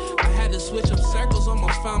circuit. I had to switch up circles,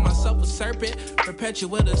 almost found myself a serpent.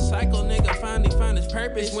 Perpetuate a cycle, nigga finally found his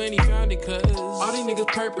purpose when he found it. Cause all these niggas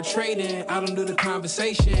perpetrating, I don't do the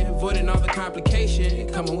conversation, avoiding all the complication,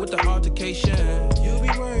 coming with the altercation. You be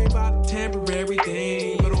worried about the temporary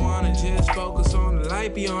thing, but I wanna just focus on the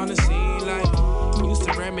light beyond the scene. Like, used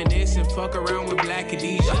to reminisce and fuck around with Black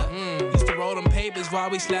Khadijah. Used to roll them papers while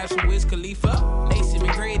we slapped some Wiz Khalifa. Lacey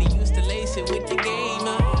McGrady used to lace it with the game.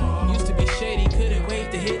 Used to be shady, couldn't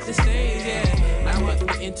wait to hit the stage, yeah. Now up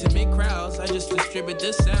with intimate crowds, I just distribute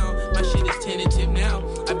the sound. My shit is tentative now.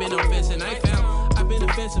 I've been offensive, I found I've been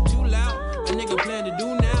offensive too loud. A nigga plan to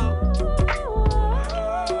do now.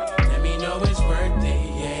 Let me know it's worth it,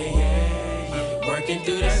 yeah, yeah. Working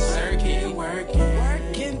through that circuit,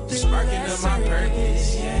 working, sparking up my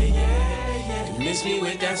purpose, yeah, yeah. You miss me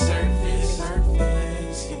with that surface.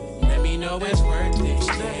 Let me know it's worth it,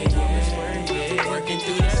 yeah, yeah. Working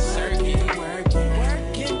through that circuit,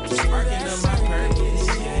 working, sparking up my purpose,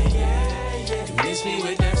 yeah, yeah. You miss me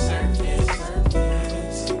with that surface.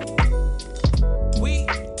 We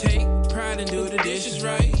take pride and do the dishes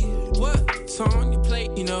right. What's on your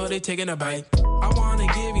plate? You know they taking a bite. I wanna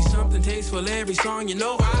give you something tasteful every song. You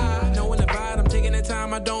know I know when the vibe. I'm taking the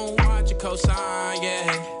time. I don't want your cosign,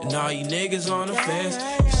 yeah. And all you niggas on the fence,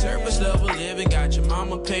 you surface level living, got your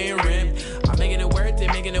mama paying rent. I'm making it worth it.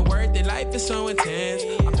 making it worth it. Life is so intense.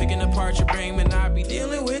 I'm picking apart your brain, and I be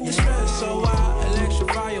dealing with the stress. So I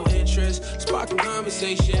electrify your interest, sparking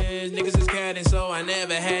conversations. Niggas is catting, so I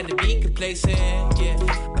never had to be complacent. Yeah,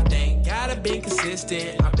 I thank God I've been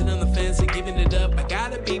consistent. I've been on the fence and giving it up. I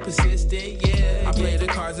gotta be persistent. Yeah, I play the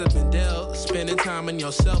cards I've been dealt. Spending time on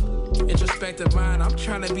yourself. Introspective mind, I'm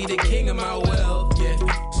trying to be the king of my wealth. Yeah,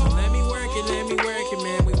 so let me work it,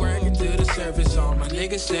 man. We working to the surface. All my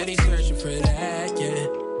niggas steady searching for that. Yeah.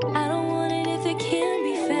 I don't want it if it can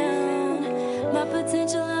be found. My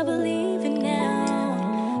potential, I believe in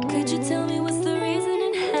now. Could you tell me what's the reason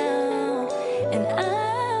and how? And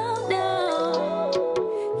I'll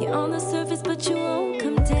know you're on the surface, but you won't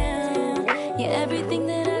come down. You're everything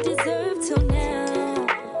that I deserve till now.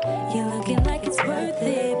 You're looking like it's worth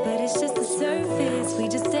it, but it's just the surface. We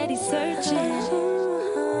just steady searching.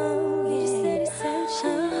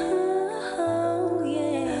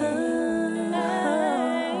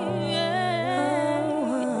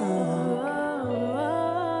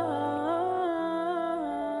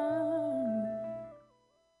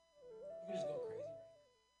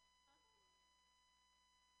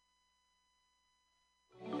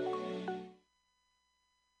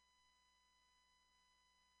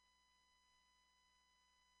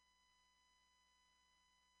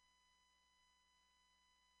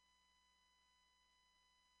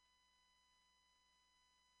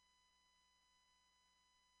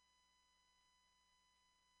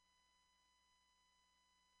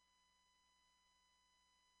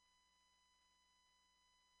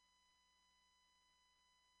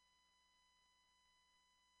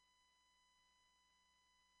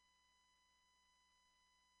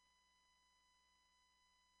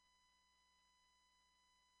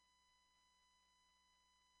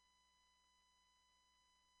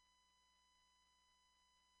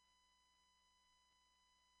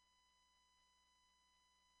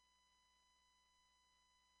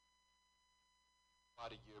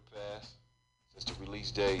 About a year passed since the release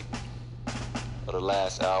date of the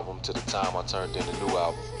last album to the time I turned in the new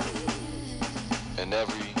album. And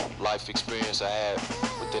every life experience I had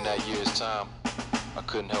within that year's time, I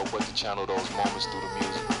couldn't help but to channel those moments through the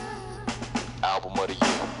music. Album of the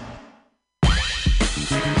year.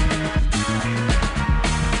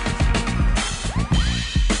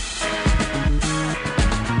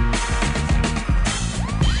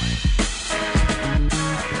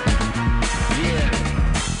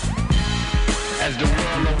 As the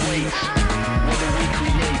world awaits, what do we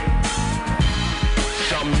create?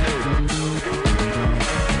 Something new.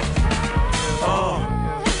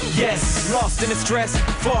 Yes, lost in the stress,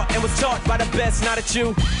 fought and was taught by the best, not at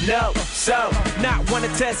you, no. So, not one to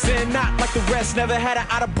test and not like the rest, never had an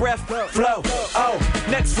out of breath flow. Oh,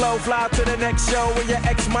 next flow, fly to the next show where your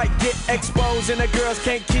ex might get exposed and the girls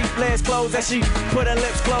can't keep legs closed as she put her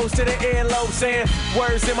lips close to the earlobe, saying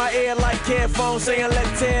words in my ear like headphones, saying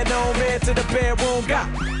let's head on man to the bedroom. God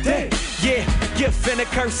damn, yeah, gift and a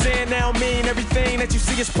curse and now mean everything that you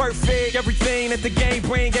see is perfect. Everything that the game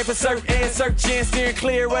bring gave a certain searching, steering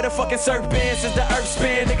clear where the fucking serpents is the earth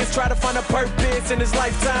spin. Niggas try to find a purpose in this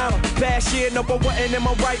lifetime. Past year, no, but wasn't in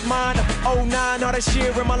my right mind. 09, all that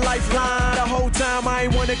shit in my lifeline. The whole time I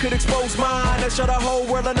ain't one that could expose mine. I show the whole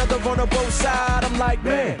world another vulnerable side. I'm like,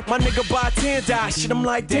 man, my nigga by 10 died. Shit, I'm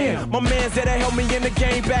like, damn, my man's there to help me in the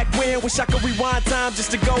game back when. Wish I could rewind time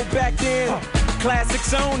just to go back then. Classic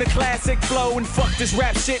zone, the classic flow, and fuck this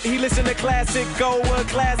rap shit. He listen to classic go, a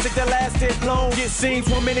classic that lasted long. It seems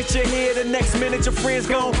 1 minute you're here, the next minute your friends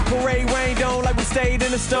gone. Parade rained on like we stayed in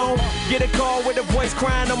the stone. Get a call with a voice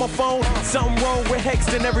crying on my phone. Something wrong with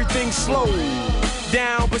Hex and everything slow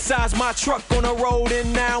down. Besides my truck on the road,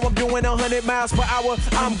 and now I'm doing 100 miles per hour.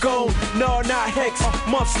 I'm gone, no, not Hex.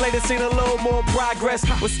 Months later, seen a little more progress,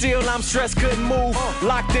 but still I'm stressed, couldn't move.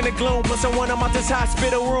 Locked in the gloom, plus I want him out this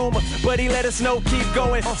hospital room. But he let us know, keep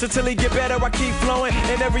going. So till he get better, I keep flowing.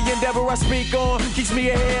 And every endeavor I speak on keeps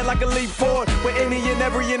me ahead like a leap forward. With any and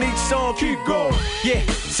every in each song, keep going. Yeah,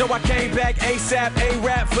 so I came back ASAP,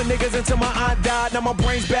 A-rap for niggas until my aunt died. Now my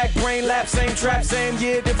brain's back, brain lap, same trap, same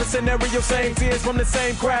year, different scenario, same tears from the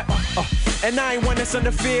same crap. And I ain't one that's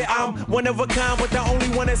under fear. I'm one of a kind, but the only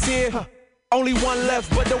one that's here. Only one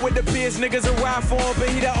left, but with the peers, niggas will ride for him, but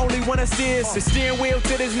he the only one that steers. The steering wheel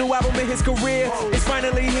to this new album in his career is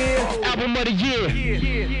finally here. Album of the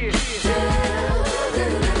year.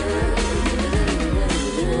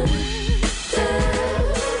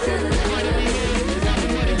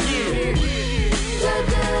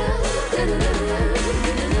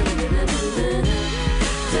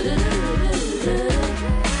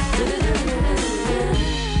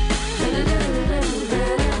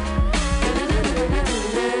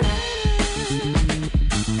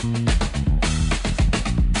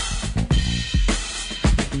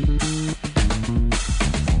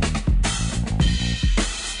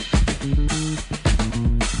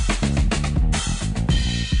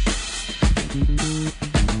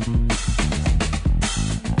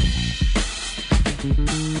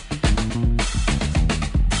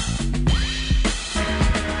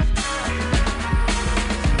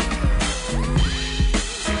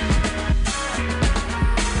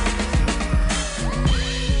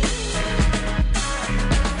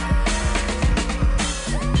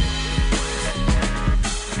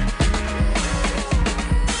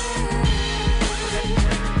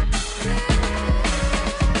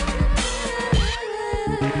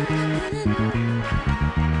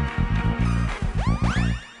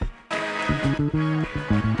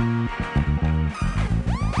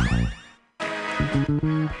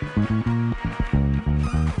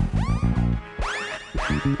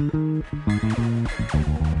 If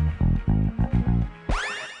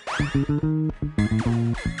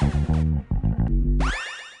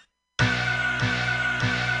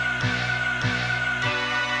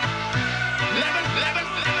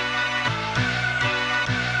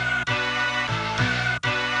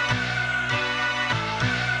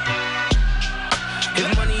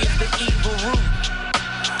money is the evil root,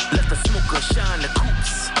 let the smoker shine the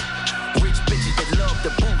coops. Rich bitches that love the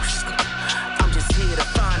boost. I'm just here to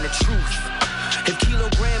find the truth. If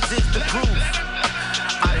kilograms is the proof,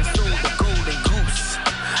 I done sold the golden goose.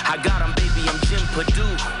 I got 'em, baby, I'm Jim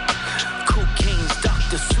Purdue. Cocaine's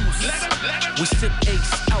Dr. Seuss. We sip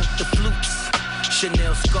ace out the flutes.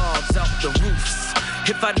 Chanel scarves out the roofs.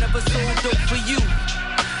 If I never sold dope for you,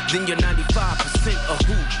 then you're 95% a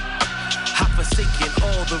hoop. I forsaken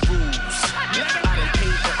all the rules. I done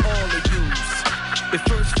paid for all the use. If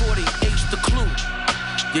first 40 H the clue,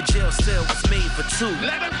 your jail cell was made for two.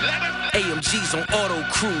 AMG's on auto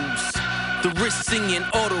cruise. The wrist singing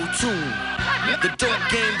auto tune. The dope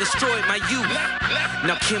game destroyed my youth.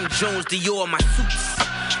 Now Kim Jones, Dior, my suits.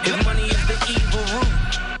 If money is the evil root,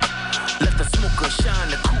 let the smoker shine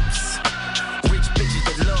the coops. Rich bitches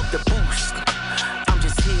that love the boost. I'm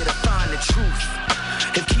just here to find the truth.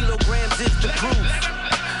 If kilograms is the proof,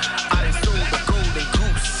 I done sold the golden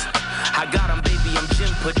goose. I got 'em, baby, I'm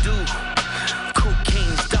Jim Purdue.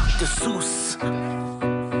 Cocaine's Dr. Seuss.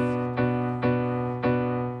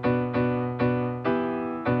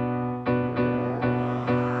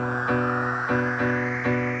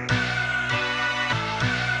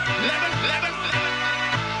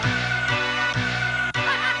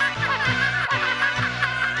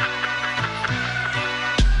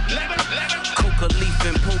 Coca leaf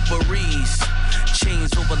and potpourris,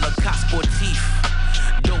 chains over Lacoste Sportif.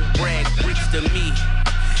 Don't brag bricks to me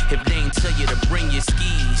if they ain't tell you to bring your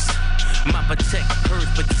skis. My protect purse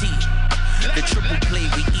petite. The triple play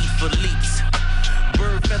we eat for leaks.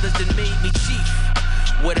 Bird feathers that made me chief.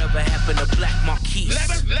 Whatever happened to Black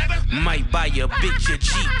Marquise? Might buy your bitch a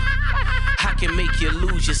Jeep. I can make you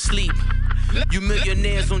lose your sleep. You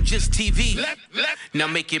millionaires on just TV. Now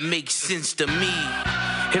make it make sense to me.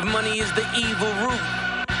 If money is the evil root,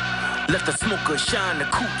 let the smoker shine the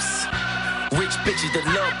coops. Rich bitches that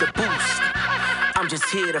love the boost. I'm just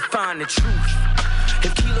here to find the truth.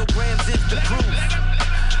 If kilograms is the proof,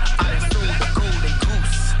 I done sold the golden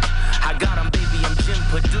goose. I got 'em, baby, I'm Jim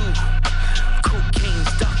Purdue.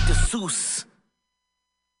 Cocaine's Dr. Seuss.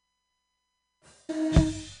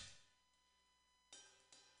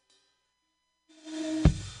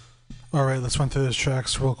 All right, let's run through those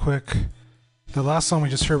tracks real quick. The last song we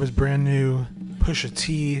just heard was brand new Pusha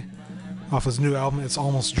T off his new album, It's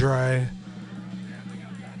Almost Dry.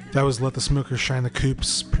 That was Let the Smokers Shine the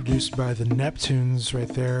Coops, produced by the Neptunes right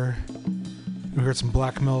there. We heard some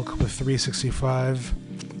Black Milk with 365.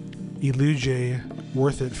 Eluge,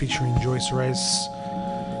 Worth It featuring Joyce Rice.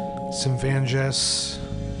 Some Van Jess,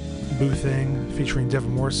 Boo Thing featuring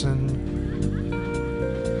Devin Morrison.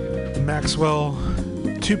 The Maxwell,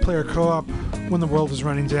 two-player co-op, When the World is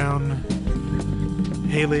Running Down.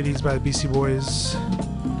 Hey Ladies by the Beastie Boys.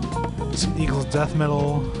 Some Eagles Death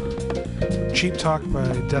Metal. Cheap Talk by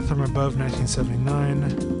Death from Above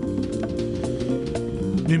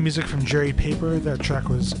 1979. New music from Jerry Paper. That track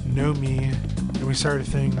was Know Me. And we started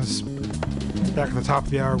things back at the top of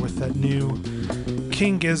the hour with that new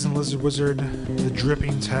King Giz and Lizard Wizard, The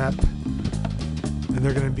Dripping Tap. And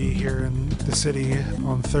they're going to be here in the city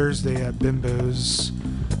on Thursday at Bimbo's.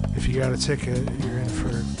 If you got a ticket, you're in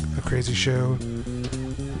for a crazy show.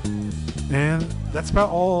 And that's about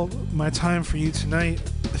all my time for you tonight.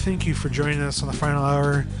 Thank you for joining us on the final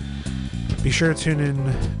hour. Be sure to tune in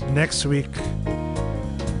next week.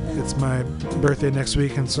 It's my birthday next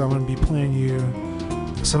week, and so I'm going to be playing you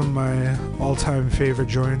some of my all-time favorite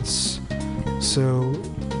joints. So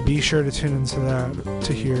be sure to tune into that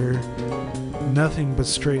to hear nothing but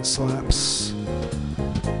straight slaps.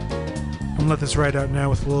 I'm going to let this ride out now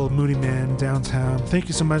with a little Moody Man, Downtown. Thank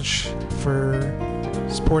you so much for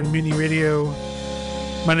supporting Mutiny Radio.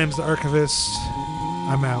 My name's The Archivist.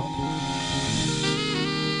 I'm out.